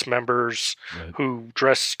service members who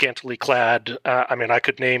dress scantily clad. I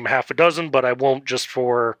could name half a dozen, but I won't, just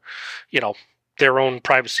for, their own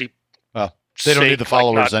privacy. Well, they don't need the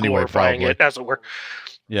followers anyway, probably. It, as it were.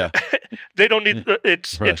 Yeah. They don't need,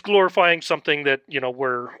 it's glorifying something that,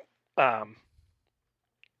 we're, the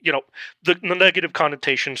negative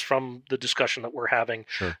connotations from the discussion that we're having.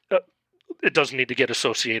 Sure. It doesn't need to get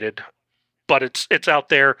associated, but it's out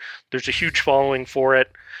there. There's a huge following for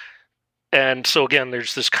it. And so again,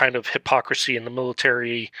 there's this kind of hypocrisy in the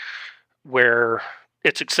military where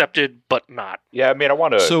it's accepted but not. Yeah, I mean, I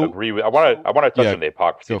want to agree with. I want to touch on the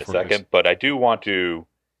hypocrisy in a second, but I do want to.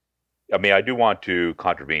 I do want to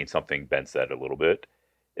contravene something Ben said a little bit.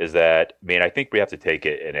 Is that, I think we have to take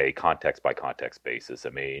it in a context by context basis.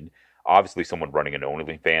 Obviously, someone running an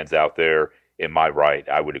OnlyFans out there, in my right,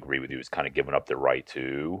 I would agree with you, is kind of giving up their right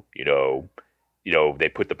to, they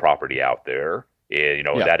put the property out there. And,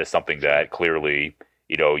 that is something that clearly,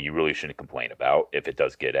 you really shouldn't complain about if it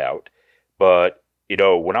does get out. But,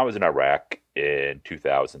 when I was in Iraq in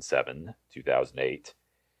 2007, 2008,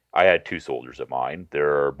 I had two soldiers of mine.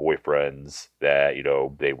 Their boyfriends that,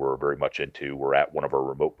 they were very much into were at one of our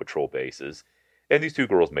remote patrol bases. And these two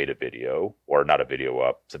girls made a video, or not a video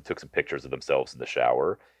up, took some pictures of themselves in the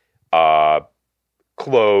shower,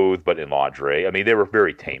 clothed but in lingerie. I mean, they were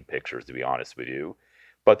very tame pictures, to be honest with you.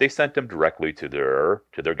 But they sent them directly to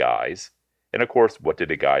their guys. And of course, what did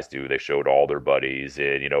the guys do? They showed all their buddies,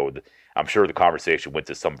 and I'm sure the conversation went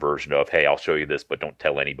to some version of, "Hey, I'll show you this, but don't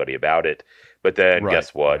tell anybody about it." But then,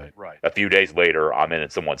 guess what? Right. A few days later, I'm in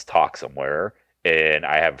someone's talk somewhere, and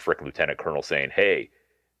I have a freaking lieutenant colonel saying, "Hey,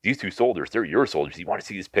 these two soldiers, they're your soldiers. You want to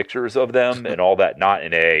see these pictures of them and all that?" Not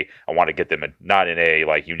in a, I want to get them, not in a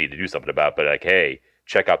like you need to do something about, but like, "Hey,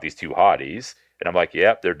 check out these two hotties." And I'm like,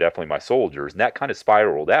 "Yep, they're definitely my soldiers." And that kind of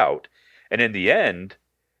spiraled out. And in the end,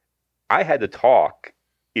 I had to talk,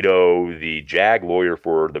 the JAG lawyer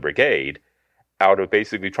for the brigade out of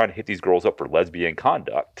basically trying to hit these girls up for lesbian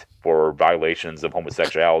conduct, for violations of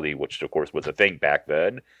homosexuality, which of course was a thing back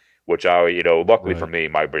then, which luckily for me,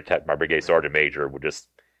 my brigade sergeant major would just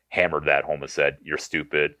hammer that home and said, "You're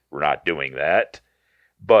stupid. We're not doing that."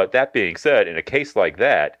 But that being said, in a case like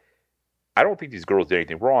that, I don't think these girls did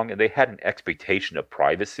anything wrong, and they had an expectation of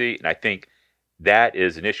privacy, and I think that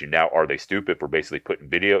is an issue. Now, are they stupid for basically putting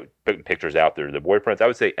pictures out there to their boyfriends? I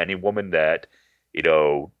would say any woman that,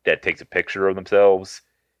 that takes a picture of themselves,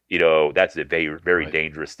 that's a very, very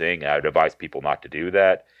dangerous thing. I would advise people not to do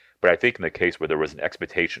that. But I think in the case where there was an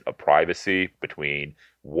expectation of privacy between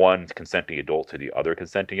one consenting adult to the other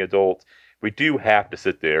consenting adult, we do have to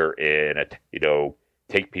sit there and,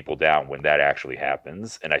 take people down when that actually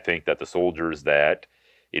happens. And I think that the soldiers that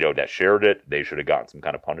shared it, they should have gotten some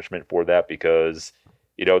kind of punishment for that, because,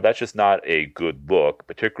 that's just not a good look,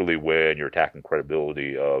 particularly when you're attacking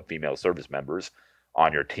credibility of female service members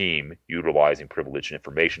on your team, utilizing privileged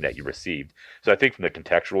information that you received. So I think from the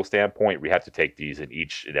contextual standpoint, we have to take these in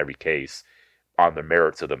each and every case on the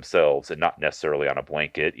merits of themselves and not necessarily on a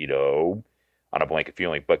blanket,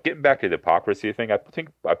 feeling. But getting back to the hypocrisy thing, I think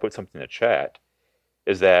I put something in the chat,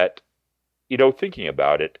 is that, thinking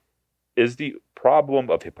about it, is the problem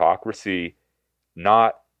of hypocrisy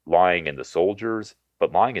not lying in the soldiers,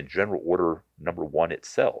 but lying in General Order Number 1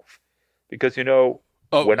 itself? Because,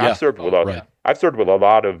 I've served with a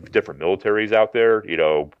lot of different militaries out there,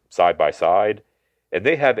 side by side, and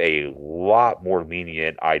they have a lot more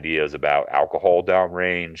lenient ideas about alcohol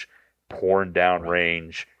downrange, porn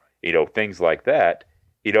downrange, things like that.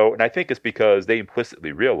 And I think it's because they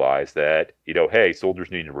implicitly realize that, hey,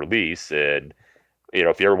 soldiers need to release. And,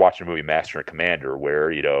 if you ever watch the movie Master and Commander,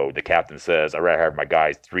 where, the captain says, "I'd rather have my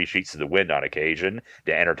guys 3 sheets to the wind on occasion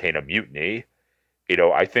to entertain a mutiny,"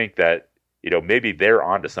 I think that, maybe they're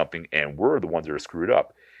onto something and we're the ones that are screwed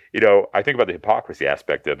up. I think about the hypocrisy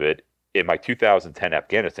aspect of it. In my 2010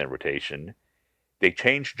 Afghanistan rotation, they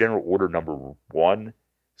changed General Order Number 1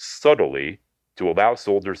 subtly to allow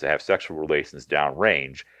soldiers to have sexual relations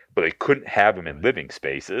downrange, but they couldn't have them in living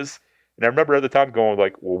spaces. And I remember at the time going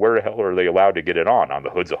like, well, where the hell are they allowed to get it on the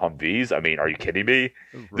hoods of Humvees? I mean, are you kidding me?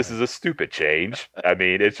 Right. This is a stupid change. I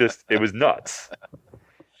mean, it was nuts.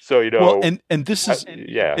 So, well, and this is,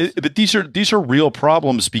 but these are real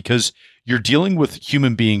problems, because you're dealing with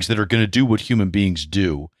human beings that are going to do what human beings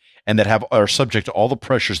do, and that are subject to all the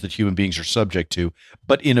pressures that human beings are subject to,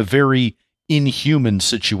 but in a very inhuman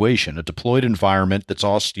situation, a deployed environment that's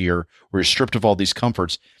austere, where you're stripped of all these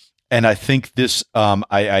comforts. And I think this, I'm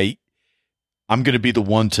going to be the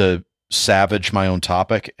one to savage my own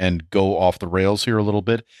topic and go off the rails here a little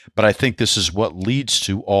bit, but I think this is what leads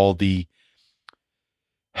to all the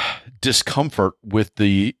discomfort with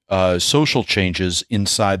the social changes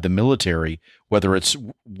inside the military, whether it's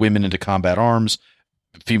women into combat arms,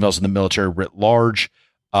 females in the military writ large,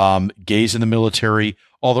 gays in the military,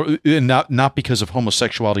 although not because of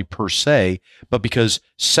homosexuality per se, but because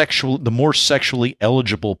the more sexually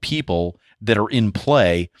eligible people that are in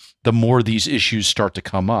play, the more these issues start to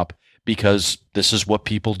come up, because this is what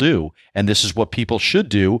people do and this is what people should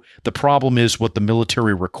do. The problem is what the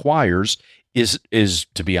military requires is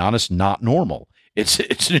to be honest, not normal. It's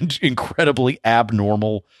an incredibly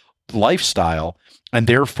abnormal lifestyle, and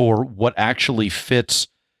therefore what actually fits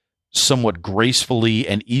somewhat gracefully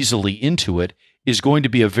and easily into it is going to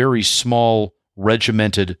be a very small,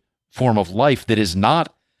 regimented form of life that is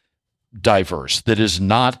not diverse, that does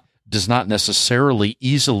not necessarily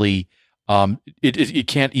easily it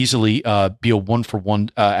can't easily be a one-for-one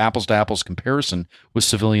apples to apples comparison with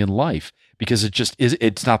civilian life, because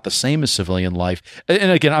it's not the same as civilian life.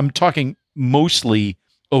 And again, I'm talking mostly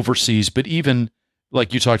overseas, but even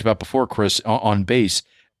like you talked about before, Chris, on base,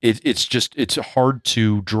 it's hard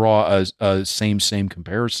to draw a same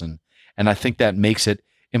comparison, and I think that makes it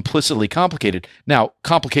implicitly complicated. Now,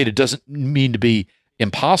 complicated doesn't mean to be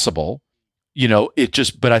impossible,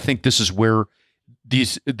 but I think this is where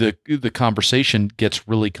the conversation gets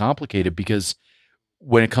really complicated, because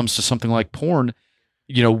when it comes to something like porn,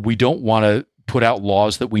 we don't want to put out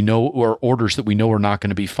laws that we know, or orders that we know are not going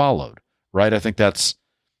to be followed, right? I think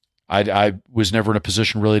I was never in a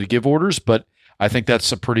position really to give orders, but I think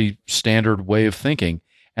that's a pretty standard way of thinking.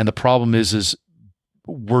 And the problem is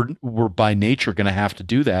we're by nature going to have to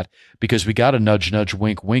do that, because we got to nudge,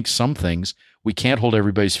 wink, wink some things. We can't hold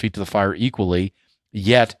everybody's feet to the fire equally,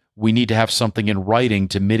 yet we need to have something in writing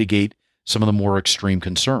to mitigate some of the more extreme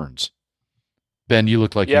concerns. Ben, you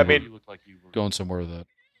look like you were going somewhere with that.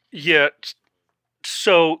 Yeah.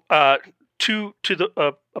 So to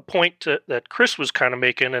the a point that Chris was kind of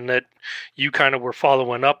making, and that you kind of were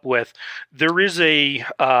following up with, there is a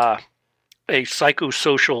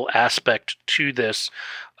psychosocial aspect to this,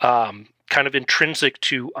 kind of intrinsic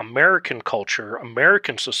to American culture,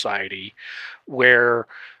 American society, where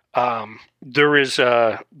there is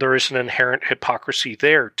an inherent hypocrisy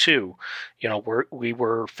there too. We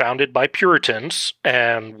were founded by Puritans,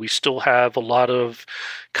 and we still have a lot of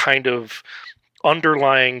kind of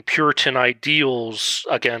underlying Puritan ideals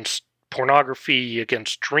against pornography,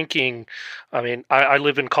 against drinking. I mean, I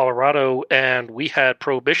live in Colorado, and we had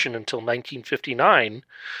prohibition until 1959.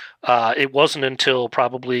 It wasn't until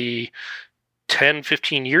probably 10,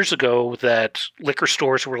 15 years ago that liquor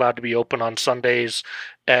stores were allowed to be open on Sundays,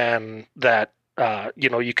 and that,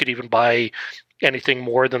 you could even buy anything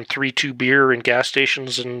more than 3.2 beer in gas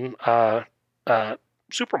stations and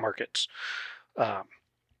supermarkets.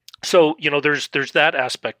 So, there's that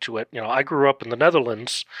aspect to it. I grew up in the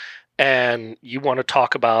Netherlands, and you want to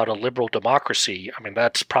talk about a liberal democracy. I mean,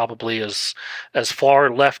 that's probably as far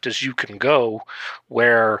left as you can go,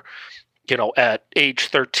 where, at age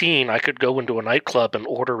 13, I could go into a nightclub and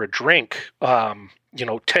order a drink.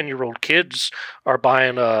 10-year-old kids are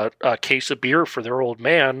buying a case of beer for their old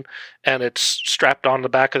man, and it's strapped on the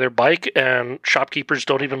back of their bike, and shopkeepers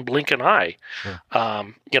don't even blink an eye. Sure.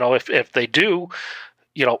 If they do,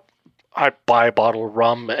 I buy a bottle of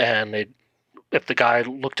rum, and if the guy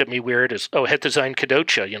looked at me weird, het is een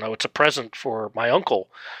cadeautje, it's a present for my uncle,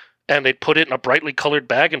 and they'd put it in a brightly colored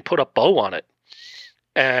bag and put a bow on it.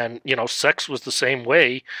 And, sex was the same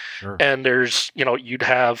way. Sure. And there's, you'd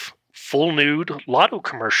have full nude lotto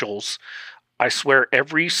commercials. I swear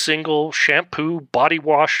every single shampoo, body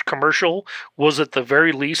wash commercial was at the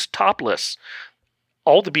very least topless.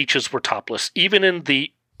 All the beaches were topless. Even in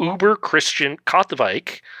the uber Christian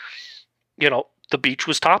Katwijk, the beach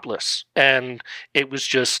was topless. And it was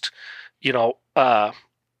just,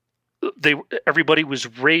 everybody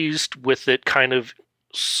was raised with it kind of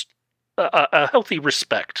a healthy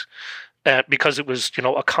respect, because it was,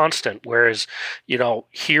 a constant. Whereas,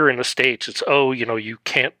 here in the States, it's, you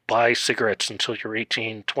can't buy cigarettes until you're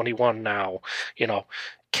 18, 21 now,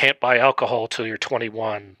 can't buy alcohol till you're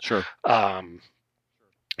 21. Sure.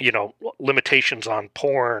 Limitations on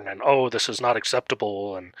porn, and, this is not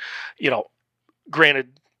acceptable. And,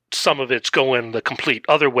 granted, some of it's going the complete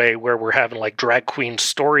other way, where we're having like drag queen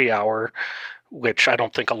story hour, which I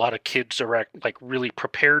don't think a lot of kids are really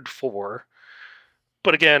prepared for.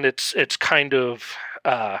 But again, it's kind of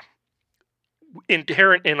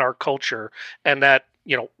inherent in our culture, and that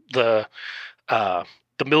the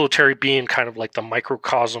military being kind of like the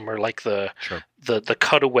microcosm, or like the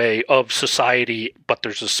cutaway of society, but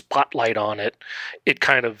there's a spotlight on it. It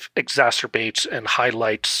kind of exacerbates and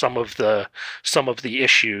highlights some of the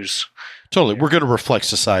issues. Totally, we're going to reflect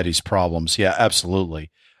society's problems. Yeah,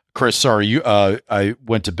 absolutely. Chris, sorry, you. I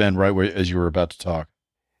went to Ben right as you were about to talk.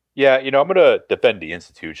 Yeah, I'm going to defend the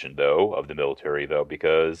institution, though, of the military, though,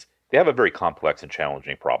 because they have a very complex and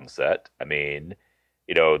challenging problem set. I mean,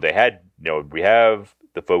 they had, we have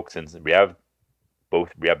the folks, and we have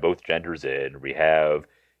both genders in, we have,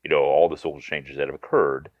 all the social changes that have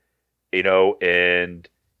occurred, and,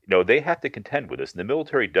 they have to contend with this. And the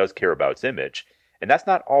military does care about its image, and that's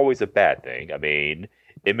not always a bad thing. I mean,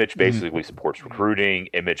 image basically supports recruiting.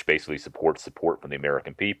 Image basically supports support from the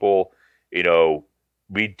American people.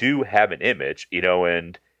 We do have an image,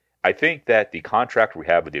 and I think that the contract we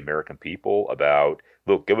have with the American people about,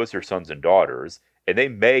 look, give us your sons and daughters, and they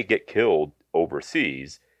may get killed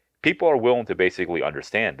overseas, people are willing to basically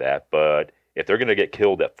understand that. But if they're going to get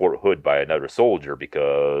killed at Fort Hood by another soldier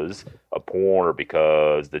because of porn or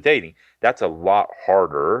because the dating, that's a lot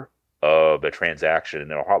harder of a transaction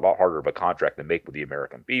and a lot harder of a contract to make with the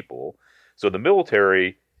American people. So the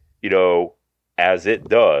military, as it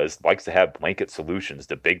does, likes to have blanket solutions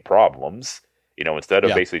to big problems, instead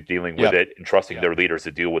of basically dealing with it and trusting their leaders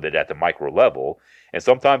to deal with it at the micro level. And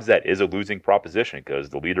sometimes that is a losing proposition, because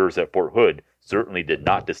the leaders at Fort Hood certainly did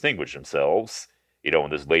not distinguish themselves, in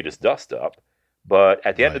this latest dust up. But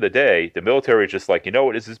at the end of the day, the military is just like,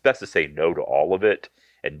 it's just best to say no to all of it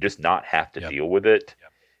and just not have to deal with it,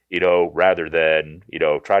 rather than,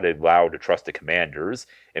 try to allow to trust the commanders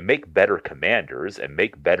and make better commanders and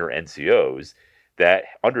make better NCOs that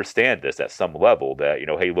understand this at some level, that,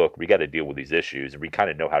 hey, look, we got to deal with these issues, and we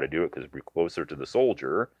kind of know how to do it because we're closer to the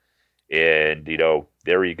soldier. And,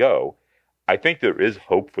 there you go. I think there is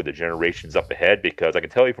hope for the generations up ahead, because I can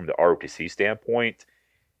tell you from the ROTC standpoint,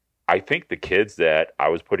 I think the kids that I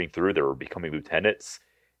was putting through that were becoming lieutenants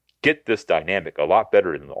get this dynamic a lot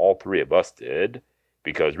better than all three of us did,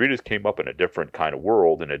 because we just came up in a different kind of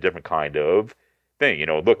world and a different kind of thing.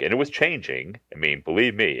 Look, and it was changing. I mean,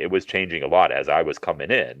 believe me, it was changing a lot as I was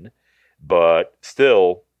coming in, but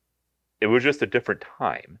still, it was just a different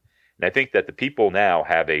time. And I think that the people now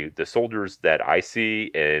have the soldiers that I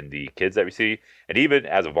see and the kids that we see, and even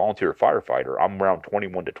as a volunteer firefighter, I'm around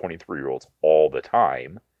 21 to 23-year-olds all the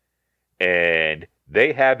time. And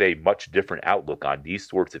they have a much different outlook on these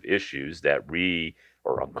sorts of issues that we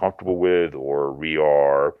are uncomfortable with, or we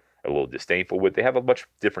are a little disdainful with. They have a much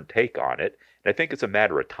different take on it. And I think it's a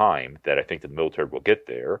matter of time that I think the military will get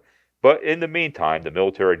there. But in the meantime, the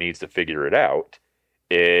military needs to figure it out.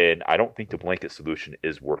 And I don't think the blanket solution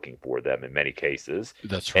is working for them in many cases.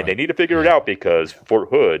 That's right. And they need to figure it out, because Fort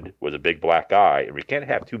Hood was a big black eye, and we can't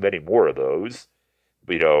have too many more of those.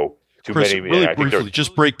 Too Chris, many. Really briefly,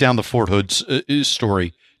 just break down the Fort Hood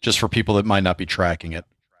story, just for people that might not be tracking it,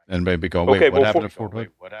 and maybe go, what happened at Fort Hood?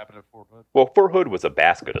 Well, Fort Hood was a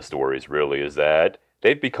basket of stories, really, is that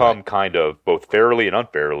they've become kind of, both fairly and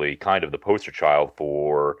unfairly, kind of the poster child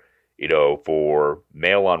for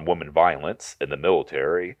male-on-woman violence in the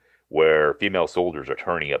military, where female soldiers are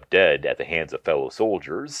turning up dead at the hands of fellow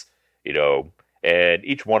soldiers, and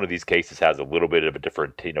each one of these cases has a little bit of a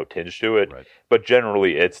different, tinge to it. Right. But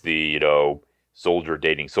generally, it's the, soldier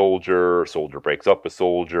dating soldier breaks up with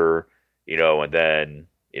soldier, and then,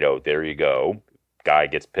 there you go. Guy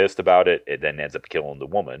gets pissed about it and then ends up killing the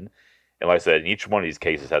woman. And like I said, each one of these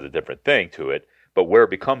cases has a different thing to it. But where it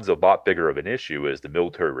becomes a lot bigger of an issue is the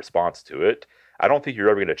military response to it. I don't think you're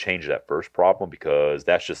ever going to change that first problem, because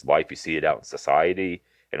that's just life. You see it out in society,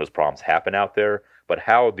 and those problems happen out there. But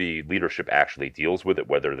how the leadership actually deals with it,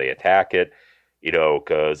 whether they attack it,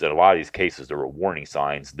 because in a lot of these cases, there were warning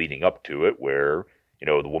signs leading up to it where,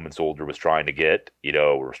 the woman soldier was trying to get,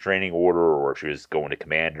 a restraining order, or she was going to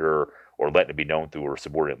commander, or letting it be known through her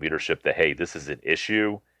subordinate leadership that, hey, this is an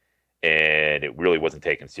issue. And it really wasn't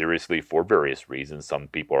taken seriously for various reasons. Some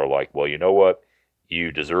people are like, well, you know what?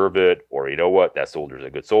 You deserve it. Or, you know what? That soldier's a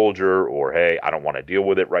good soldier. Or, hey, I don't want to deal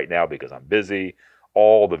with it right now because I'm busy.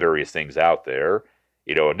 All the various things out there.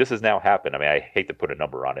 And this has now happened. I mean, I hate to put a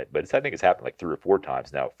number on it, but I think it's happened like 3 or 4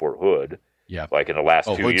 times now at Fort Hood. Yeah. Like in the last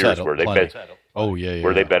 2 years where they've been.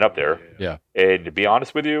 Where they've been up there. Yeah. And to be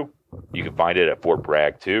honest with you, you can find it at Fort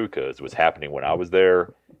Bragg too, because it was happening when I was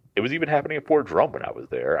there. It was even happening at Fort Drum when I was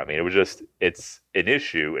there. I mean, it was just, it's an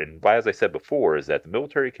issue. And as I said before, is that the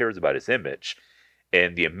military cares about its image.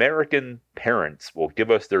 And the American parents will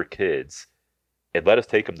give us their kids and let us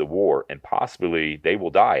take them to war. And possibly they will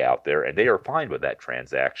die out there. And they are fine with that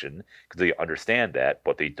transaction because they understand that.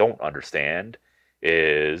 What they don't understand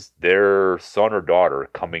is their son or daughter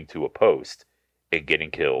coming to a post and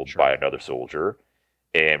getting killed by another soldier.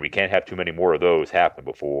 And we can't have too many more of those happen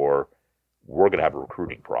before we're going to have a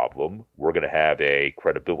recruiting problem. We're going to have a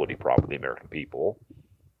credibility problem with the American people.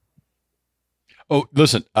 Oh,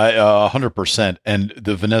 listen, 100%. And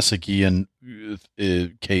the Vanessa Guillen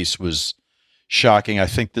case was shocking. I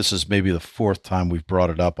think this is maybe the 4th time we've brought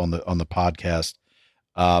it up on the podcast.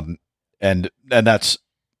 And that's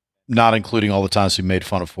not including all the times we made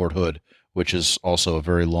fun of Fort Hood, which is also a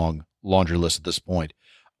very long laundry list at this point.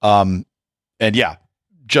 And yeah,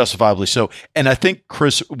 justifiably so. And I think,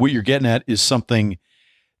 Chris, what you're getting at is something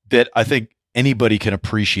that I think anybody can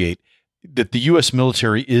appreciate, that the U.S.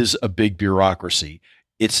 military is a big bureaucracy.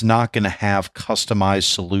 It's not going to have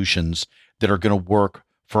customized solutions that are going to work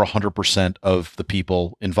for 100% of the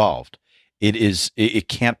people involved. It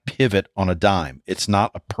can't pivot on a dime. It's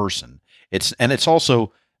not a person. It's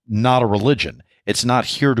also not a religion. It's not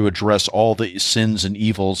here to address all the sins and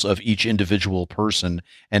evils of each individual person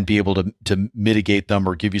and be able to mitigate them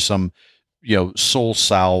or give you some, soul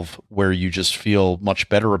salve where you just feel much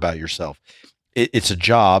better about yourself. It's a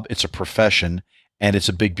job, it's a profession, and it's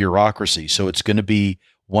a big bureaucracy. So it's going to be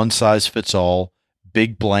one size fits all,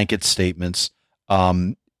 big blanket statements.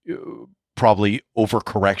 Um, Probably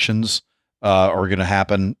overcorrections are going to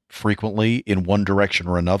happen frequently in one direction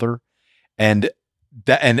or another, and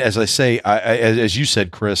as I say, as you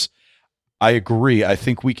said, Chris, I agree. I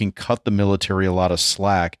think we can cut the military a lot of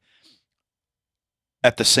slack.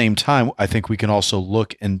 At the same time, I think we can also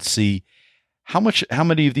look and see how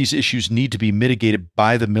many of these issues need to be mitigated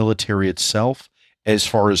by the military itself, as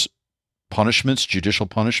far as punishments, judicial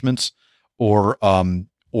punishments, or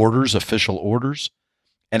orders, official orders,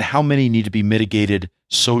 and how many need to be mitigated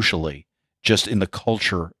socially, just in the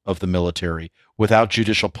culture of the military, without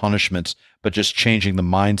judicial punishments, but just changing the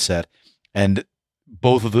mindset. And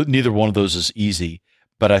neither one of those is easy.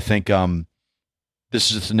 But I think this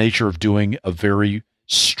is the nature of doing a very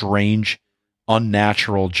strange,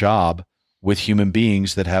 unnatural job with human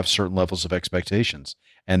beings that have certain levels of expectations.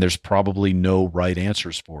 And there's probably no right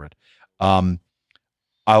answers for it. I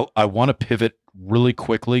want to pivot really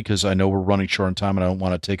quickly because I know we're running short on time and I don't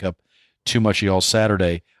want to take up too much of y'all's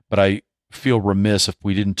Saturday, but I feel remiss if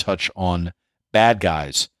we didn't touch on bad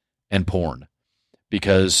guys and porn,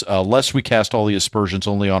 because lest we cast all the aspersions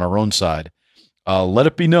only on our own side, let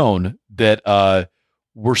it be known that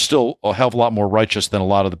we're still a hell of a lot more righteous than a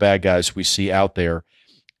lot of the bad guys we see out there.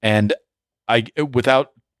 And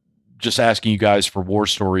without just asking you guys for war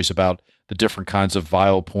stories about the different kinds of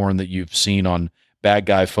vile porn that you've seen on bad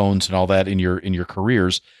guy phones and all that in your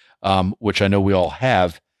careers, which I know we all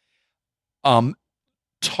have.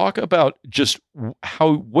 Talk about just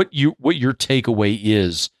what your takeaway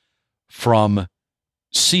is from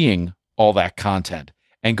seeing all that content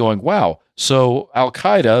and going, wow, so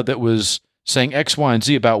Al-Qaeda that was saying X, Y, and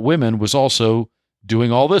Z about women was also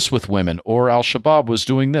doing all this with women, or Al-Shabaab was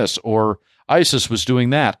doing this, or ISIS was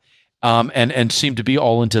doing that, and seemed to be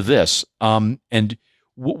all into this. And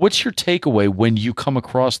what's your takeaway when you come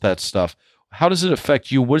across that stuff? How does it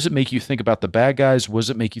affect you? What does it make you think about the bad guys? What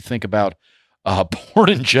does it make you think about porn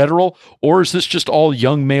in general? Or is this just all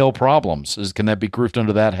young male problems? Can that be grouped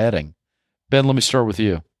under that heading? Ben, let me start with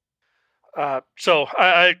you. So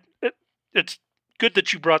it's good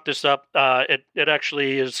that you brought this up. It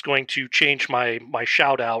actually is going to change my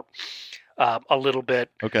shout out a little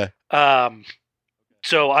bit. Okay.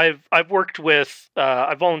 So I've worked with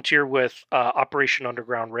I volunteer with Operation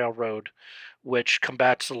Underground Railroad, which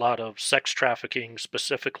combats a lot of sex trafficking,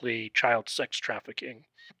 specifically child sex trafficking.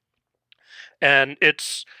 And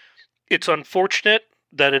it's unfortunate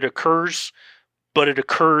that it occurs, but it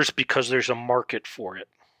occurs because there's a market for it.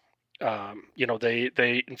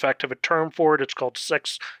 They in fact have a term for it. It's called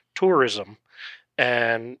sex tourism,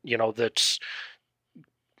 and that's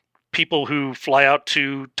people who fly out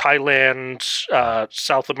to Thailand,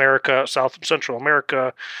 South and Central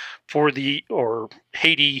America or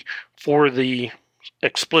Haiti for the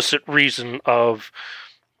explicit reason of,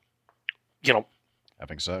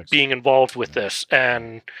 having sex, being involved with this,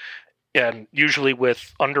 and usually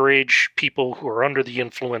with underage people who are under the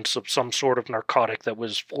influence of some sort of narcotic that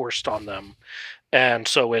was forced on them. And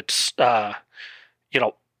so it's,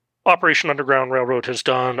 Operation Underground Railroad has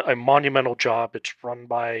done a monumental job. It's run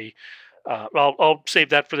by, I'll save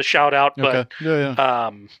that for the shout out, but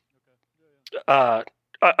okay.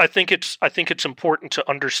 I think it's important to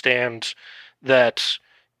understand that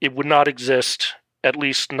it would not exist, at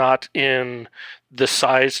least not in the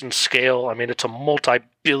size and scale. I mean, it's a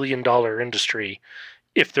multi-billion-dollar industry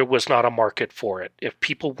if there was not a market for it. If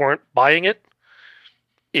people weren't buying it,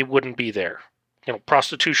 it wouldn't be there.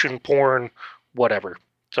 Prostitution, porn, whatever.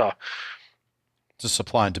 So it's a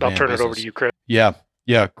supply and demand. I'll turn business. it over to you, Chris. Yeah.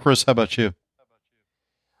 Chris, how about you?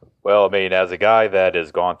 Well, I mean, as a guy that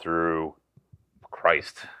has gone through,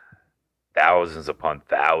 thousands upon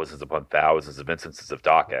thousands upon thousands of instances of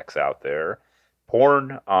DocX out there,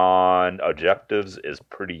 porn on objectives is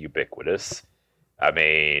pretty ubiquitous. I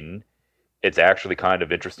mean, it's actually kind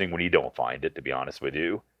of interesting when you don't find it, to be honest with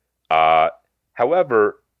you.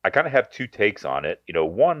 However, I kind of have two takes on it.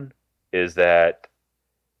 One is that,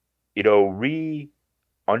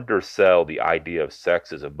 undersell the idea of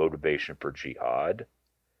sex as a motivation for jihad.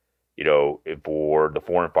 For the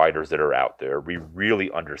foreign fighters that are out there, we really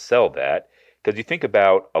undersell that, because you think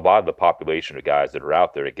about a lot of the population of guys that are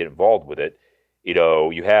out there that get involved with it.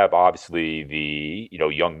 You have obviously the,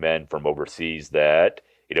 young men from overseas that,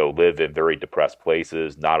 live in very depressed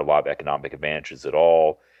places, not a lot of economic advantages at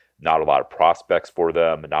all, not a lot of prospects for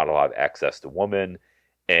them, not a lot of access to women.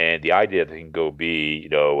 And the idea that they can go be,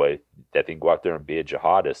 that they can go out there and be a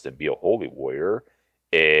jihadist and be a holy warrior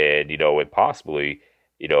and, and possibly,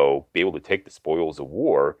 be able to take the spoils of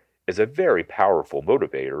war is a very powerful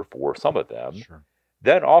motivator for some of them. Sure.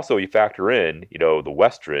 Then also you factor in, the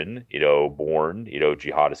Western, born,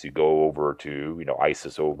 jihadists who go over to,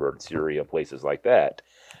 ISIS over in Syria and places like that.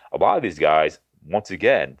 A lot of these guys, once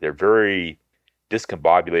again, they're very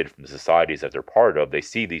discombobulated from the societies that they're part of. They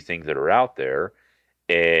see these things that are out there,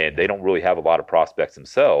 and they don't really have a lot of prospects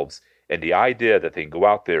themselves. And the idea that they can go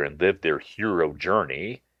out there and live their hero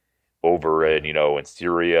journey over in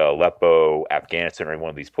Syria, Aleppo, Afghanistan, or any one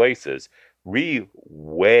of these places, we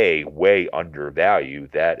way undervalue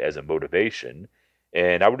that as a motivation.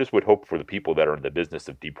 And I would hope for the people that are in the business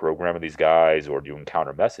of deprogramming these guys or doing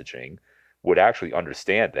counter messaging would actually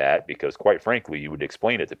understand that, because quite frankly, you would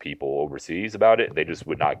explain it to people overseas about it, and they just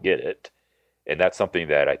would not get it. And that's something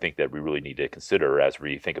that I think that we really need to consider as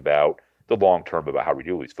we think about the long term about how we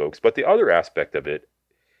deal with these folks. But the other aspect of it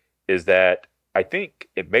is that I think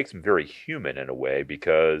it makes them very human in a way,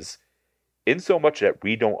 because in so much that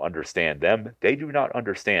we don't understand them, they do not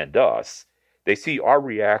understand us. They see our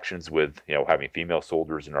reactions with, having female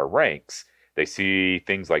soldiers in our ranks. They see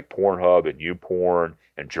things like Pornhub and YouPorn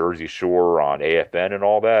and Jersey Shore on AFN and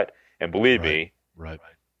all that. And believe me,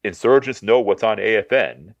 insurgents know what's on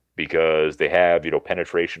AFN, because they have,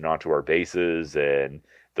 penetration onto our bases, and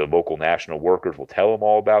the local national workers will tell them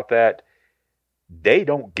all about that. They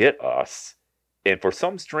don't get us. And for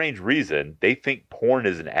some strange reason, they think porn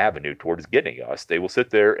is an avenue towards getting us. They will sit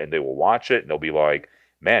there and they will watch it, and they'll be like,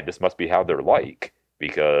 man, this must be how they're like,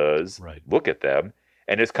 because look at them.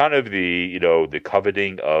 And it's kind of the, the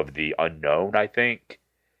coveting of the unknown, I think,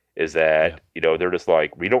 is that, they're just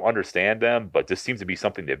like, we don't understand them, but this seems to be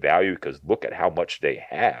something they value, because look at how much they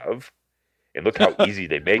have, and look how easy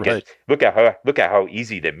they make it. Look at how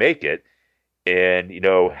easy they make it, and,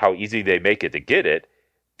 how easy they make it to get it.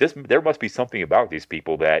 There must be something about these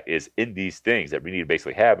people that is in these things that we need to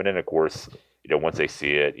basically have. And then, of course, once they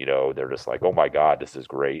see it, they're just like, oh my God, this is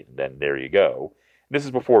great. And then there you go. And this is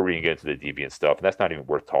before we can get into the deviant stuff. And that's not even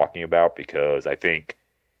worth talking about, because I think,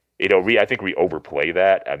 I think we overplay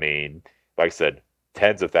that. I mean, like I said,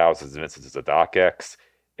 tens of thousands of instances of DocX,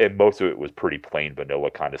 and most of it was pretty plain vanilla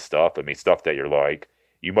kind of stuff. I mean, stuff that you're like,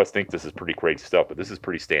 you must think this is pretty crazy stuff, but this is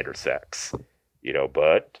pretty standard sex,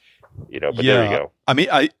 but there you go. I mean,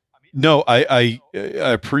 I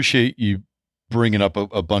appreciate you bringing up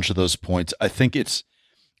a bunch of those points. I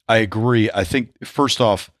agree. I think, first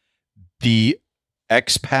off, the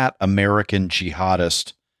expat American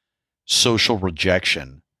jihadist social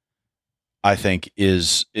rejection, I think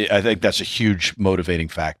that's a huge motivating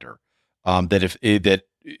factor. Even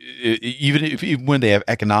when they have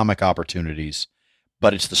economic opportunities,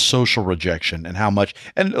 but it's the social rejection and how much,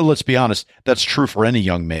 and let's be honest, that's true for any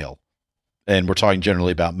young male. And we're talking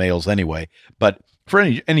generally about males anyway, but for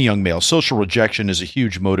any young male, social rejection is a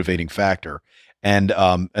huge motivating factor. And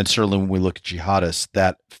certainly when we look at jihadists,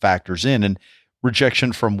 that factors in, and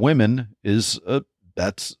rejection from women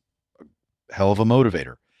that's a hell of a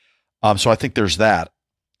motivator. So I think there's that.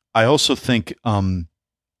 I also think, when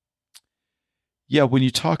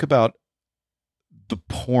you talk about the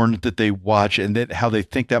porn that they watch and that how they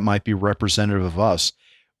think that might be representative of us,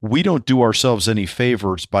 we don't do ourselves any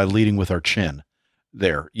favors by leading with our chin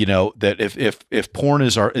there. That if porn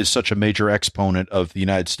is such a major exponent of the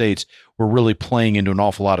United States, we're really playing into an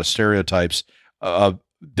awful lot of stereotypes that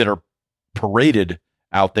are paraded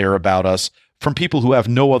out there about us from people who have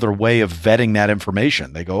no other way of vetting that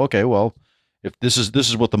information. They go, okay, well, if this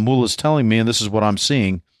is what the mullah is telling me and this is what I'm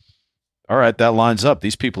seeing, all right, that lines up.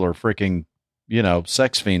 These people are freaking,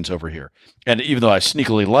 sex fiends over here. And even though I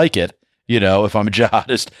sneakily like it, if I'm a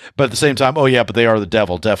jihadist, but at the same time, oh yeah, but they are the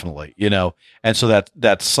devil, definitely, And so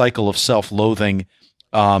that cycle of self-loathing,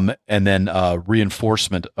 and then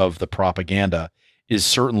reinforcement of the propaganda is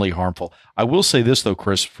certainly harmful. I will say this though,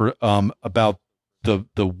 Chris, for about the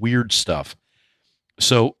weird stuff.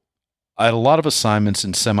 So I had a lot of assignments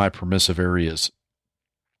in semi-permissive areas.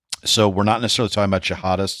 So we're not necessarily talking about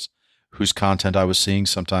jihadists whose content I was seeing.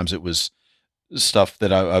 Sometimes it was stuff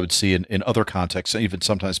that I would see in other contexts, even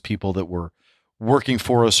sometimes people that were working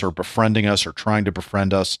for us or befriending us or trying to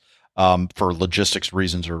befriend us for logistics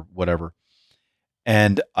reasons or whatever.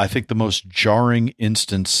 And I think the most jarring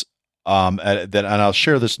instance and I'll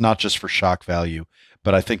share this not just for shock value,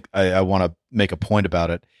 but I think I want to make a point about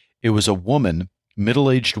it. It was a woman,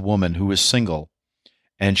 middle-aged woman who was single,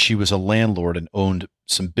 and she was a landlord and owned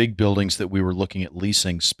some big buildings that we were looking at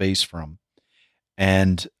leasing space from.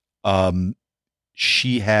 And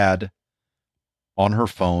she had on her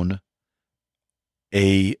phone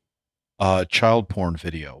a child porn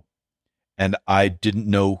video, and I didn't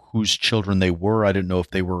know whose children they were. I didn't know if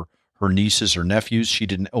they were her nieces or nephews. She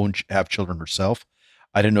didn't have children herself.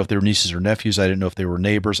 I didn't know if they were nieces or nephews. I didn't know if they were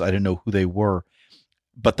neighbors. I didn't know who they were.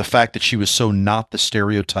 but the fact that she was so not the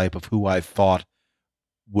stereotype of who I thought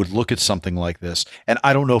would look at something like this, and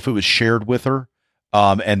I don't know if it was shared with her,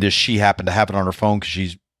 and if she happened to have it on her phone because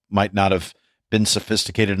she might not have been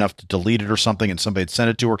sophisticated enough to delete it or something, and somebody had sent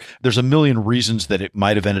it to her. There's a million reasons that it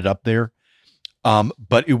might have ended up there,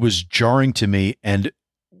 but it was jarring to me. And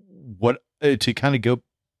what to kind of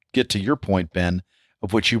get to your point, Ben,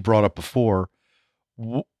 of what you brought up before,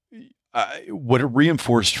 what it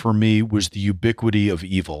reinforced for me was the ubiquity of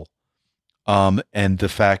evil, and the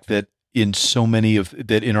fact that in so many of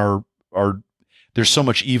that in our there's so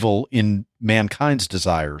much evil in mankind's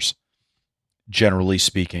desires, generally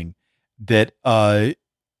speaking, that the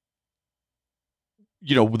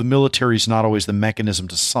military is not always the mechanism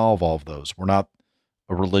to solve all of those. We're not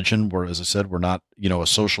a religion. As I said, we're not a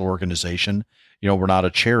social organization. We're not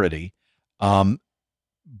a charity.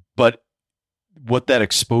 But what that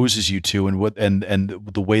exposes you to, and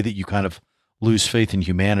the way that you kind of lose faith in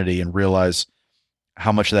humanity and realize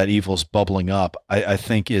how much of that evil is bubbling up, I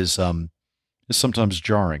think is sometimes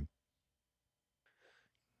jarring.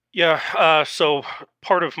 Yeah. So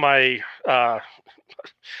part of my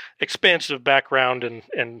expansive background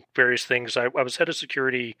and various things, I was head of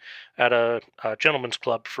security at a gentleman's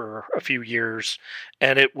club for a few years,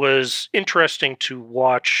 and it was interesting to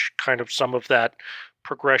watch kind of some of that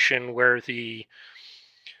progression where the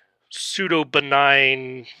pseudo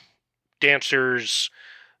benign dancers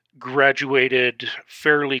graduated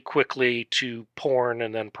fairly quickly to porn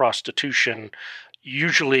and then prostitution,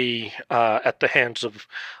 usually at the hands of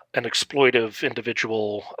an exploitive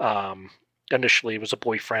individual. Initially, it was a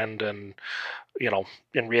boyfriend, and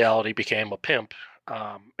in reality, became a pimp.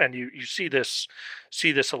 And you see this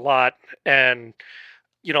a lot, and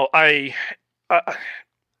I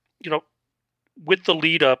with the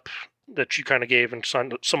lead up that you kind of gave and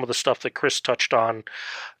some of the stuff that Chris touched on,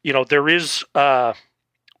 there is.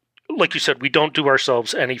 Like you said, we don't do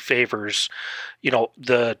ourselves any favors.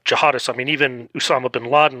 The jihadists, I mean, even Osama bin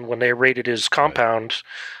Laden, when they raided his compound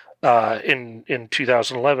in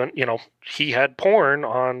 2011, he had porn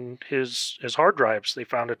on his hard drives. They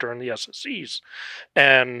found it during the SSEs.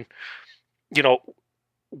 And,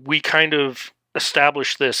 we kind of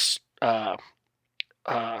established this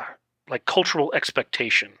like cultural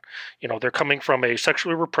expectation. They're coming from a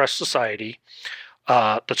sexually repressed society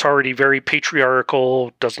that's already very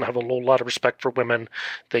patriarchal, doesn't have a whole lot of respect for women.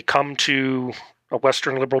 They come to a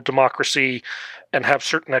Western liberal democracy and have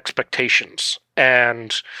certain expectations.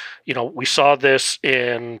 And, we saw this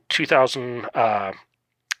in 2000,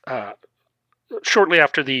 shortly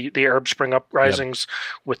after the Arab Spring uprisings,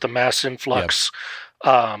 with the mass influx.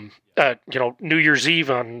 New Year's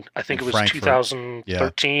Eve on, I think it was Frankfurt.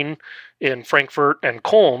 2013 in Frankfurt and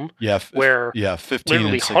Cologne, where 15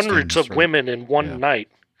 literally and 16, hundreds of women in one night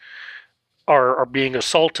are being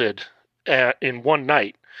assaulted in one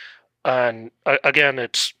night. And again,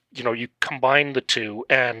 it's, you combine the two,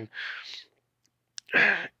 and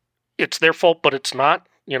it's their fault, but it's not.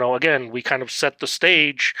 Again, we kind of set the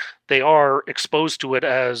stage. They are exposed to it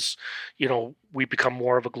as, we become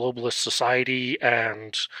more of a globalist society,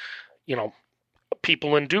 and,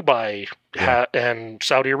 people in Dubai and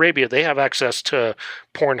Saudi Arabia, they have access to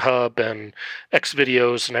Pornhub and X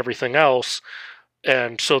videos and everything else.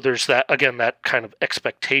 And so there's that, again, that kind of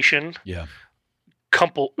expectation. Yeah.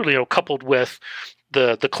 Coupled with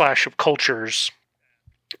the clash of cultures.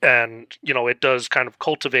 And, it does kind of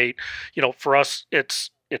cultivate, for us,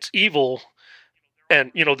 it's evil.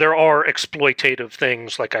 And, there are exploitative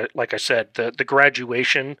things, like I said, the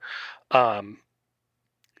graduation,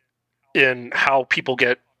 in how people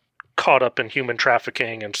get caught up in human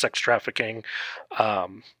trafficking and sex trafficking.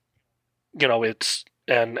 It's,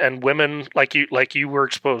 and women, like you were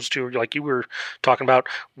exposed to, like you were talking about,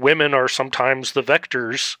 women are sometimes the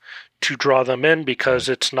vectors to draw them in because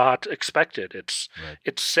it's not expected. It's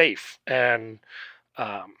safe. And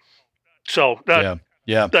so that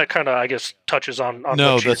that kind of, I guess, touches on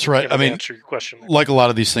no, that's right. I mean, answer your question. Like a lot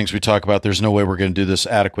of these things we talk about, there's no way we're going to do this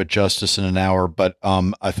adequate justice in an hour, but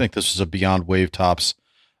I think this is a Beyond Wave Tops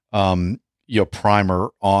primer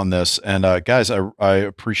on this. And guys, I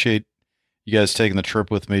appreciate you guys taking the trip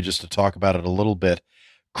with me just to talk about it a little bit.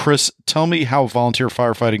 Chris, tell me how volunteer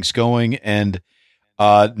firefighting's going, and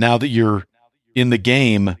now that you're in the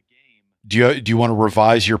game, do you want to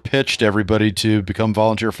revise your pitch to everybody to become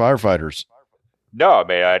volunteer firefighters? No,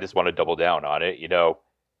 man, I just want to double down on it.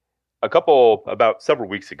 About several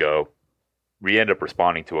weeks ago, we ended up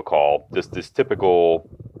responding to a call, this typical,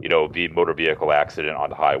 the motor vehicle accident on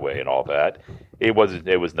the highway and all that. It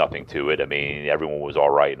was nothing to it. I mean, everyone was all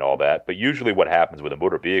right and all that. But usually what happens with a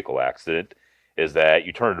motor vehicle accident is that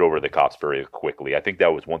you turn it over to the cops very quickly. I think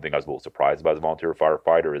that was one thing I was a little surprised about as a volunteer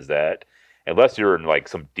firefighter is that unless you're in like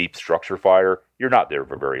some deep structure fire, you're not there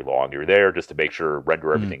for very long. You're there just to make sure,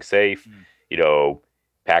 render everything safe,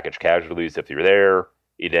 package casualties if you're there,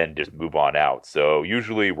 you then just move on out. So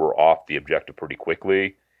usually we're off the objective pretty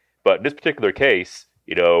quickly. But in this particular case,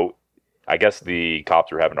 I guess the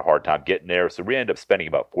cops were having a hard time getting there. So we ended up spending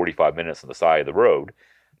about 45 minutes on the side of the road,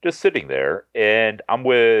 just sitting there. And I'm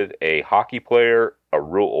with a hockey player, a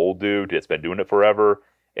real old dude that's been doing it forever,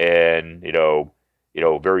 and,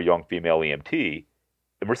 very young female EMT.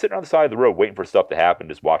 And we're sitting on the side of the road waiting for stuff to happen,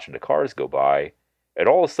 just watching the cars go by. And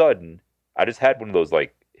all of a sudden, I just had one of those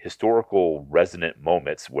like historical resonant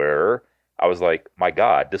moments where I was like, my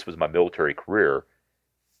God, this was my military career.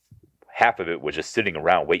 Half of it was just sitting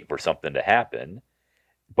around waiting for something to happen.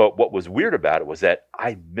 But what was weird about it was that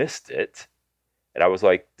I missed it. And I was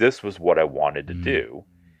like, this was what I wanted to do.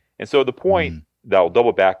 And so the point that I'll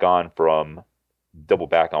double back on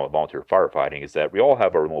with volunteer firefighting is that we all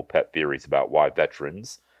have our little pet theories about why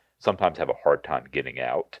veterans sometimes have a hard time getting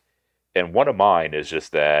out. And one of mine is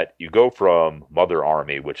just that you go from Mother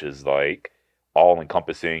Army, which is like all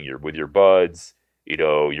encompassing, you're with your buds,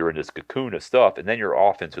 you're in this cocoon of stuff, and then you're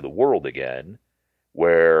off into the world again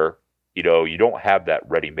where, you don't have that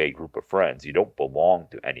ready-made group of friends. You don't belong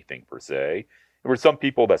to anything per se. And for some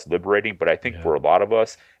people that's liberating, but I think for a lot of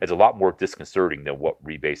us, it's a lot more disconcerting than what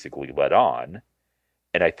we basically led on.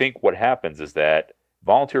 And I think what happens is that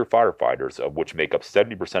volunteer firefighters, of which make up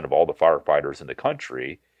 70% of all the firefighters in the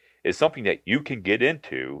country, is something that you can get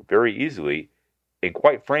into very easily. And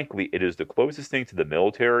quite frankly, it is the closest thing to the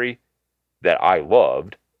military that I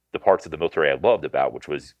loved, the parts of the military I loved about, which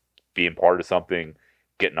was being part of something,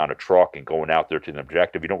 getting on a truck and going out there to an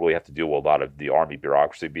objective. You don't really have to deal with a lot of the Army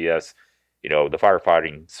bureaucracy BS. The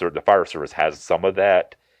fire service has some of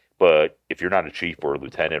that, but if you're not a chief or a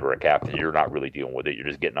lieutenant or a captain, you're not really dealing with it. You're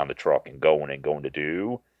just getting on the truck and going to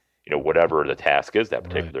do, whatever the task is that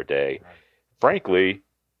particular day. Right. Frankly,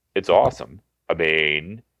 it's awesome. I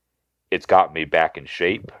mean, it's got me back in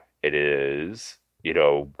shape. It is,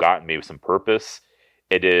 gotten me with some purpose.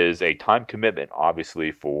 It is a time commitment,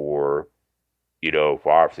 obviously, for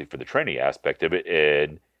the training aspect of it,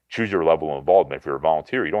 and choose your level of involvement. If you're a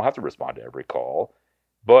volunteer, you don't have to respond to every call,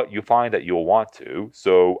 but you find that you'll want to.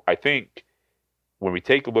 So I think when we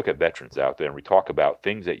take a look at veterans out there and we talk about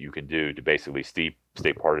things that you can do to basically stay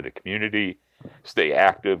part of the community, stay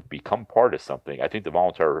active, become part of something, I think the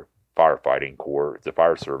volunteer firefighting corps, the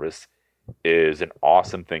fire service, is an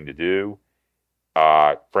awesome thing to do.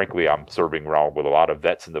 Frankly, I'm serving around with a lot of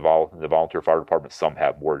vets in the volunteer fire department. Some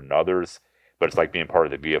have more than others, but it's like being part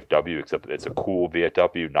of the VFW, except it's a cool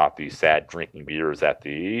VFW, not the sad drinking beers at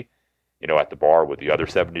the bar with the other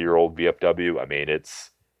 70-year-old VFW. I mean,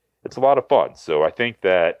 it's a lot of fun. So I think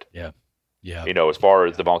that, as far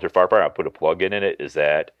as the volunteer firefighter, I'll put a plug in it, is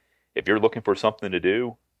that if you're looking for something to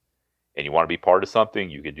do and you want to be part of something,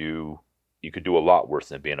 you could do a lot worse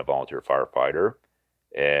than being a volunteer firefighter.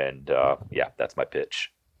 And that's my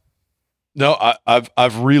pitch. No,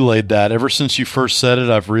 I've relayed that ever since you first said it.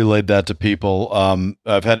 I've relayed that to people.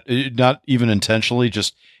 I've had, not even intentionally,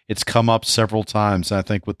 just it's come up several times. And I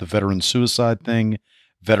think with the veteran suicide thing,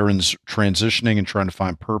 veterans transitioning and trying to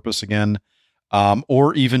find purpose again,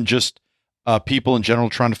 or even just people in general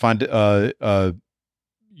trying to find a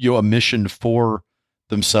mission for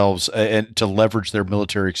themselves and to leverage their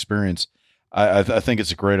military experience. I think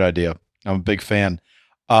it's a great idea. I'm a big fan.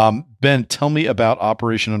 Ben, tell me about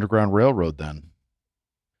Operation Underground Railroad then.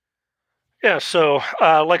 Yeah, so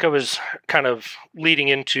like I was kind of leading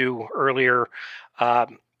into earlier,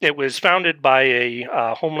 it was founded by a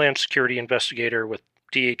Homeland Security investigator with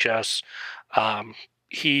DHS.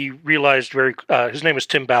 He realized his name is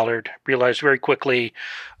Tim Ballard, realized very quickly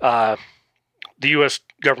the U.S.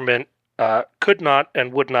 government could not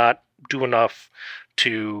and would not do enough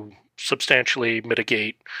to substantially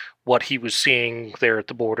mitigate what he was seeing there at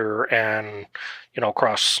the border and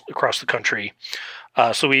across the country.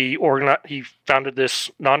 So he founded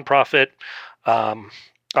this nonprofit,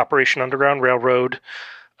 Operation Underground Railroad,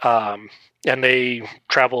 and they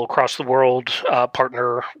travel across the world,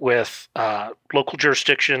 partner with local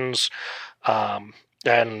jurisdictions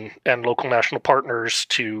and local national partners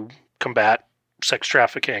to combat sex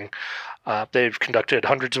trafficking. They've conducted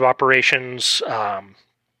hundreds of operations.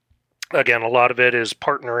 Again, a lot of it is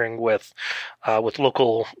partnering with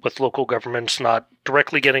local governments, not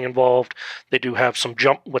directly getting involved. They do have some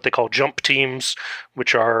what they call jump teams,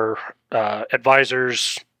 which are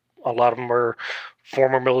advisors. A lot of them are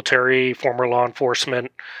former military, former law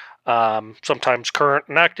enforcement, sometimes current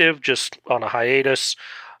and active, just on a hiatus.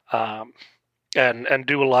 and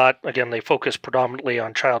do a lot. Again, they focus predominantly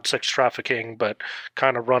on child sex trafficking, but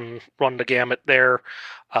kind of run the gamut there.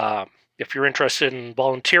 If you're interested in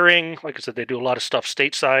volunteering, like I said, they do a lot of stuff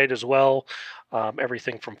stateside as well.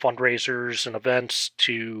 Everything from fundraisers and events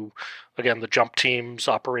to, again, the jump teams,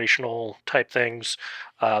 operational type things.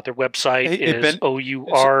 Their website is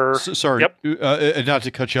OUR. Sorry, Yep. Not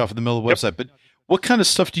to cut you off in the middle of the website, but what kind of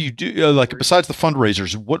stuff do you do? Like besides the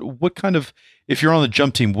fundraisers, what kind of, if you're on the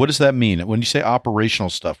jump team, what does that mean? When you say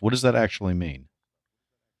operational stuff, what does that actually mean?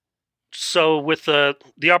 So with the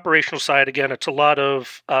operational side, again, it's a lot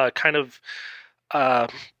of think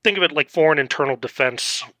of it like foreign internal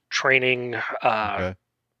defense training, Okay.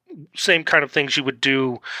 same kind of things you would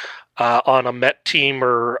do on a MET team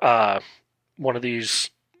or one of these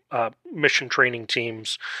mission training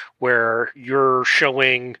teams, where you're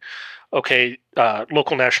showing, okay,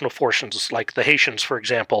 local national forces like the Haitians, for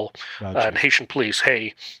example, Gotcha. and Haitian police.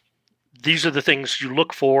 Hey, these are the things you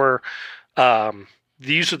look for.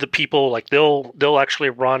 These are the people, like they'll actually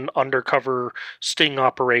run undercover sting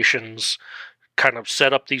operations, kind of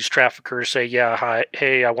set up these traffickers, say, yeah, hi,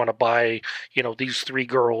 hey, I want to buy, these 3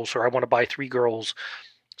 girls, or I want to buy 3 girls,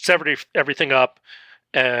 set everything up,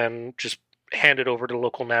 and just hand it over to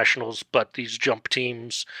local nationals. But these jump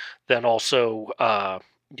teams then also,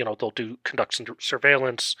 they'll conduct some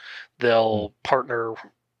surveillance, they'll partner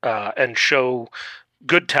and show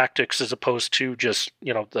good tactics as opposed to just,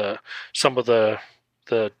 some of the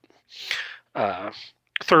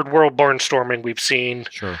third world barnstorming we've seen.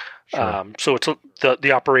 Sure. So it's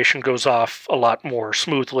the operation goes off a lot more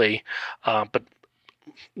smoothly, but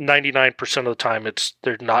 99% of the time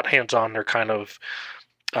they're not hands on. They're kind of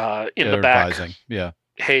in the back. Advising. Yeah.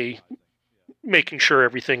 Hey, making sure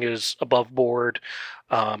everything is above board,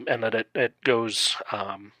 and that it goes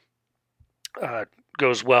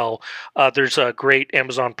well. There's a great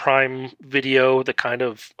Amazon Prime video that kind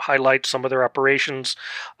of highlights some of their operations.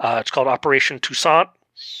 It's called Operation Toussaint,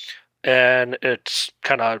 and it's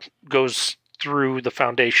kind of goes through the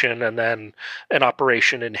foundation and then an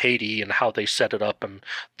operation in Haiti and how they set it up. And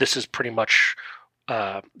this is pretty much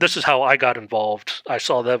this is how I got involved. I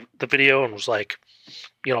saw the video and was like,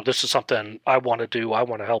 this is something I want to do. I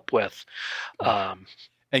want to help with. And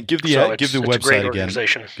give the website again,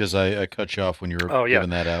 because I cut you off when you were giving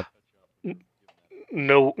that out.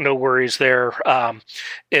 No worries there.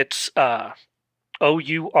 It's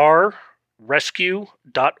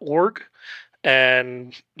OURrescue.org.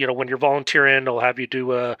 And, when you're volunteering, they'll have you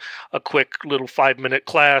do a quick little 5-minute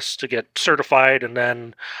class to get certified. And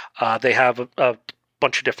then they have a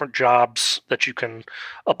bunch of different jobs that you can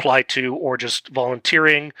apply to, or just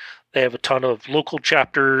volunteering. They have a ton of local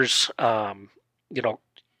chapters, try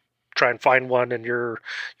and find one in your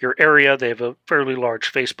area. They have a fairly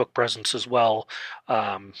large Facebook presence as well.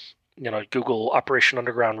 Google Operation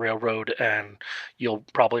Underground Railroad, and you'll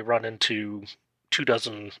probably run into two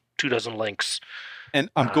dozen links. And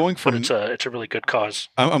I'm going from, but it's a really good cause.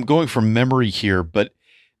 I'm going from memory here, but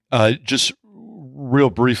just real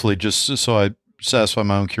briefly, just so I satisfy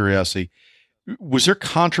my own curiosity, was there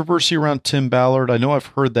controversy around Tim Ballard? I know I've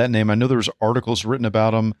heard that name. I know there was articles written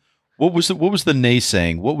about him. What was the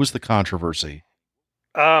naysaying? What was the controversy?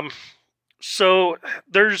 So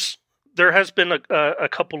there has been a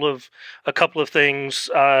couple of things.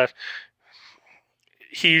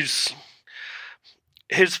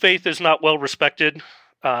 His faith is not well respected,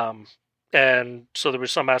 and so there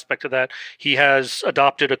was some aspect of that. He has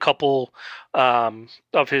adopted a couple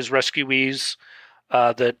of his rescuees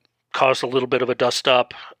that caused a little bit of a dust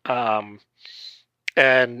up,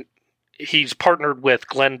 and he's partnered with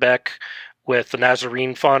Glenn Beck with the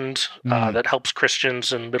Nazarene Fund that helps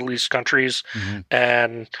Christians in Middle East countries,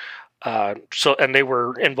 and they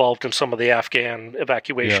were involved in some of the Afghan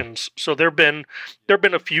evacuations. Yeah. So there've been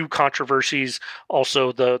a few controversies.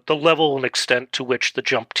 Also, the level and extent to which the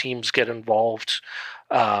jump teams get involved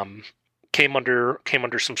came under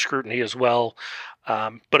some scrutiny as well.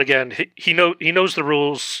 But again, he knows the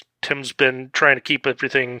rules. Tim's been trying to keep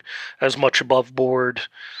everything as much above board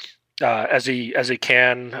as he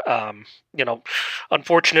can.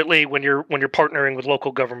 Unfortunately, when you're partnering with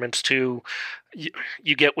local governments too,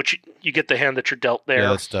 you get you get the hand that you're dealt there.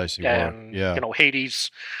 Yeah, that's dicey. And yeah,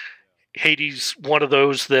 Haiti's one of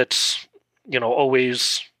those that's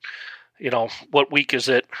always what week is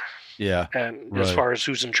it? Yeah, and as far as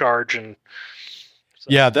who's in charge and. So.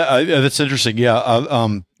 Yeah, that's interesting. Yeah,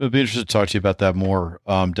 I'd be interested to talk to you about that more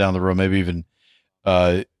down the road. Maybe even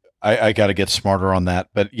I got to get smarter on that.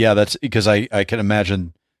 But yeah, that's because I can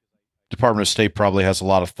imagine Department of State probably has a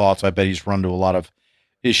lot of thoughts. I bet he's run to a lot of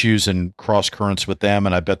issues and cross currents with them,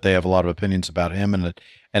 and I bet they have a lot of opinions about him.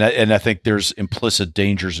 And I think there's implicit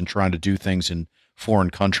dangers in trying to do things in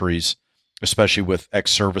foreign countries, especially with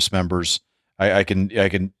ex-service members. I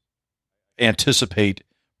can anticipate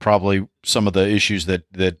probably some of the issues that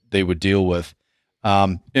they would deal with.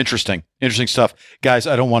 Interesting stuff, guys.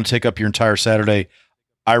 I don't want to take up your entire Saturday.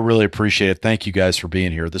 I really appreciate it. Thank you guys for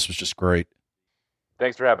being here. This was just great.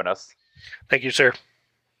 Thanks for having us. Thank you, sir.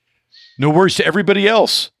 No worries to everybody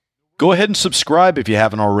else. Go ahead and subscribe if you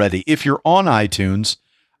haven't already. If you're on iTunes,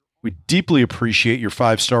 we deeply appreciate your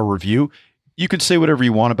 5-star review. You can say whatever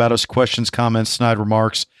you want about us, questions, comments, snide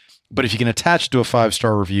remarks, but if you can attach to a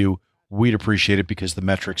 5-star review, we'd appreciate it because the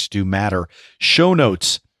metrics do matter. Show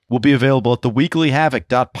notes will be available at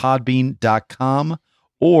theweeklyhavoc.podbean.com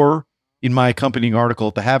or in my accompanying article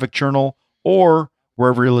at the Havoc Journal or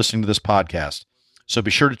wherever you're listening to this podcast. So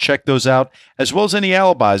be sure to check those out, as well as any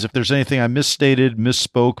alibis. If there's anything I misstated,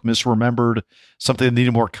 misspoke, misremembered, something that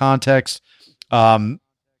needed more context. In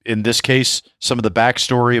this case, some of the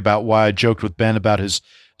backstory about why I joked with Ben about his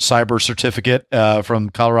cyber certificate from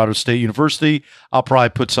Colorado State University. I'll probably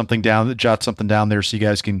put something down, jot something down there so you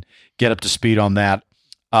guys can get up to speed on that.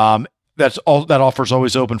 That's all. That offer is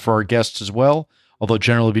always open for our guests as well. Although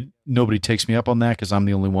generally nobody takes me up on that because I'm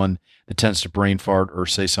the only one that tends to brain fart or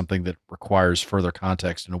say something that requires further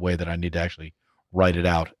context in a way that I need to actually write it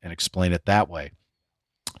out and explain it that way.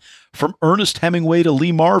 From Ernest Hemingway to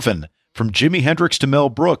Lee Marvin, from Jimi Hendrix to Mel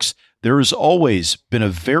Brooks, there has always been a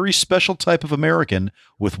very special type of American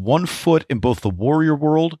with one foot in both the warrior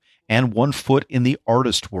world and one foot in the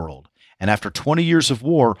artist world. And after 20 years of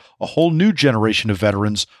war, a whole new generation of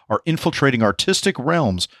veterans are infiltrating artistic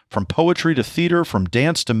realms, from poetry to theater, from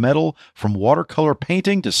dance to metal, from watercolor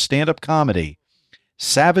painting to stand-up comedy.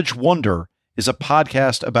 Savage Wonder is a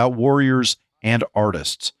podcast about warriors and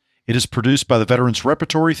artists. It is produced by the Veterans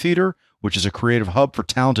Repertory Theater, which is a creative hub for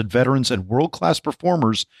talented veterans and world-class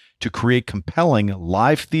performers to create compelling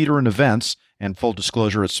live theater and events. And full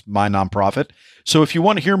disclosure, it's my nonprofit. So if you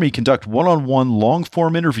want to hear me conduct one-on-one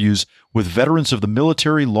long-form interviews with veterans of the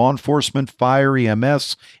military, law enforcement, fire,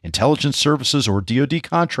 EMS, intelligence services, or DoD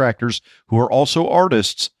contractors who are also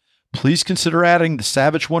artists, please consider adding the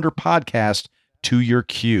Savage Wonder podcast to your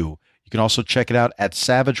queue. You can also check it out at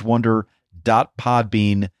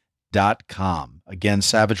savagewonder.podbean.com. Again,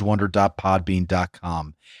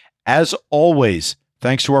 savagewonder.podbean.com. As always,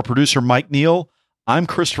 thanks to our producer, Mike Neal. I'm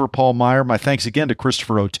Christopher Paul Meyer. My thanks again to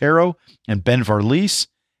Christopher Otero and Ben Varleese.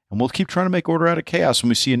 And we'll keep trying to make order out of chaos when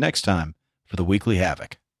we see you next time for the Weekly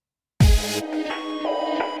Havoc.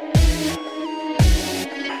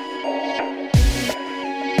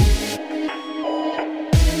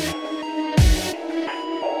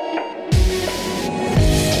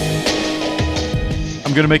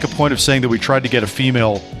 I'm going to make a point of saying that we tried to get a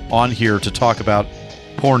female on here to talk about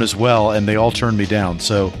porn as well, and they all turned me down.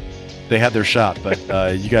 So they had their shot, but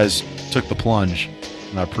you guys took the plunge,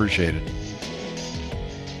 and I appreciate it.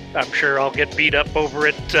 I'm sure I'll get beat up over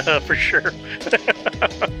it for sure.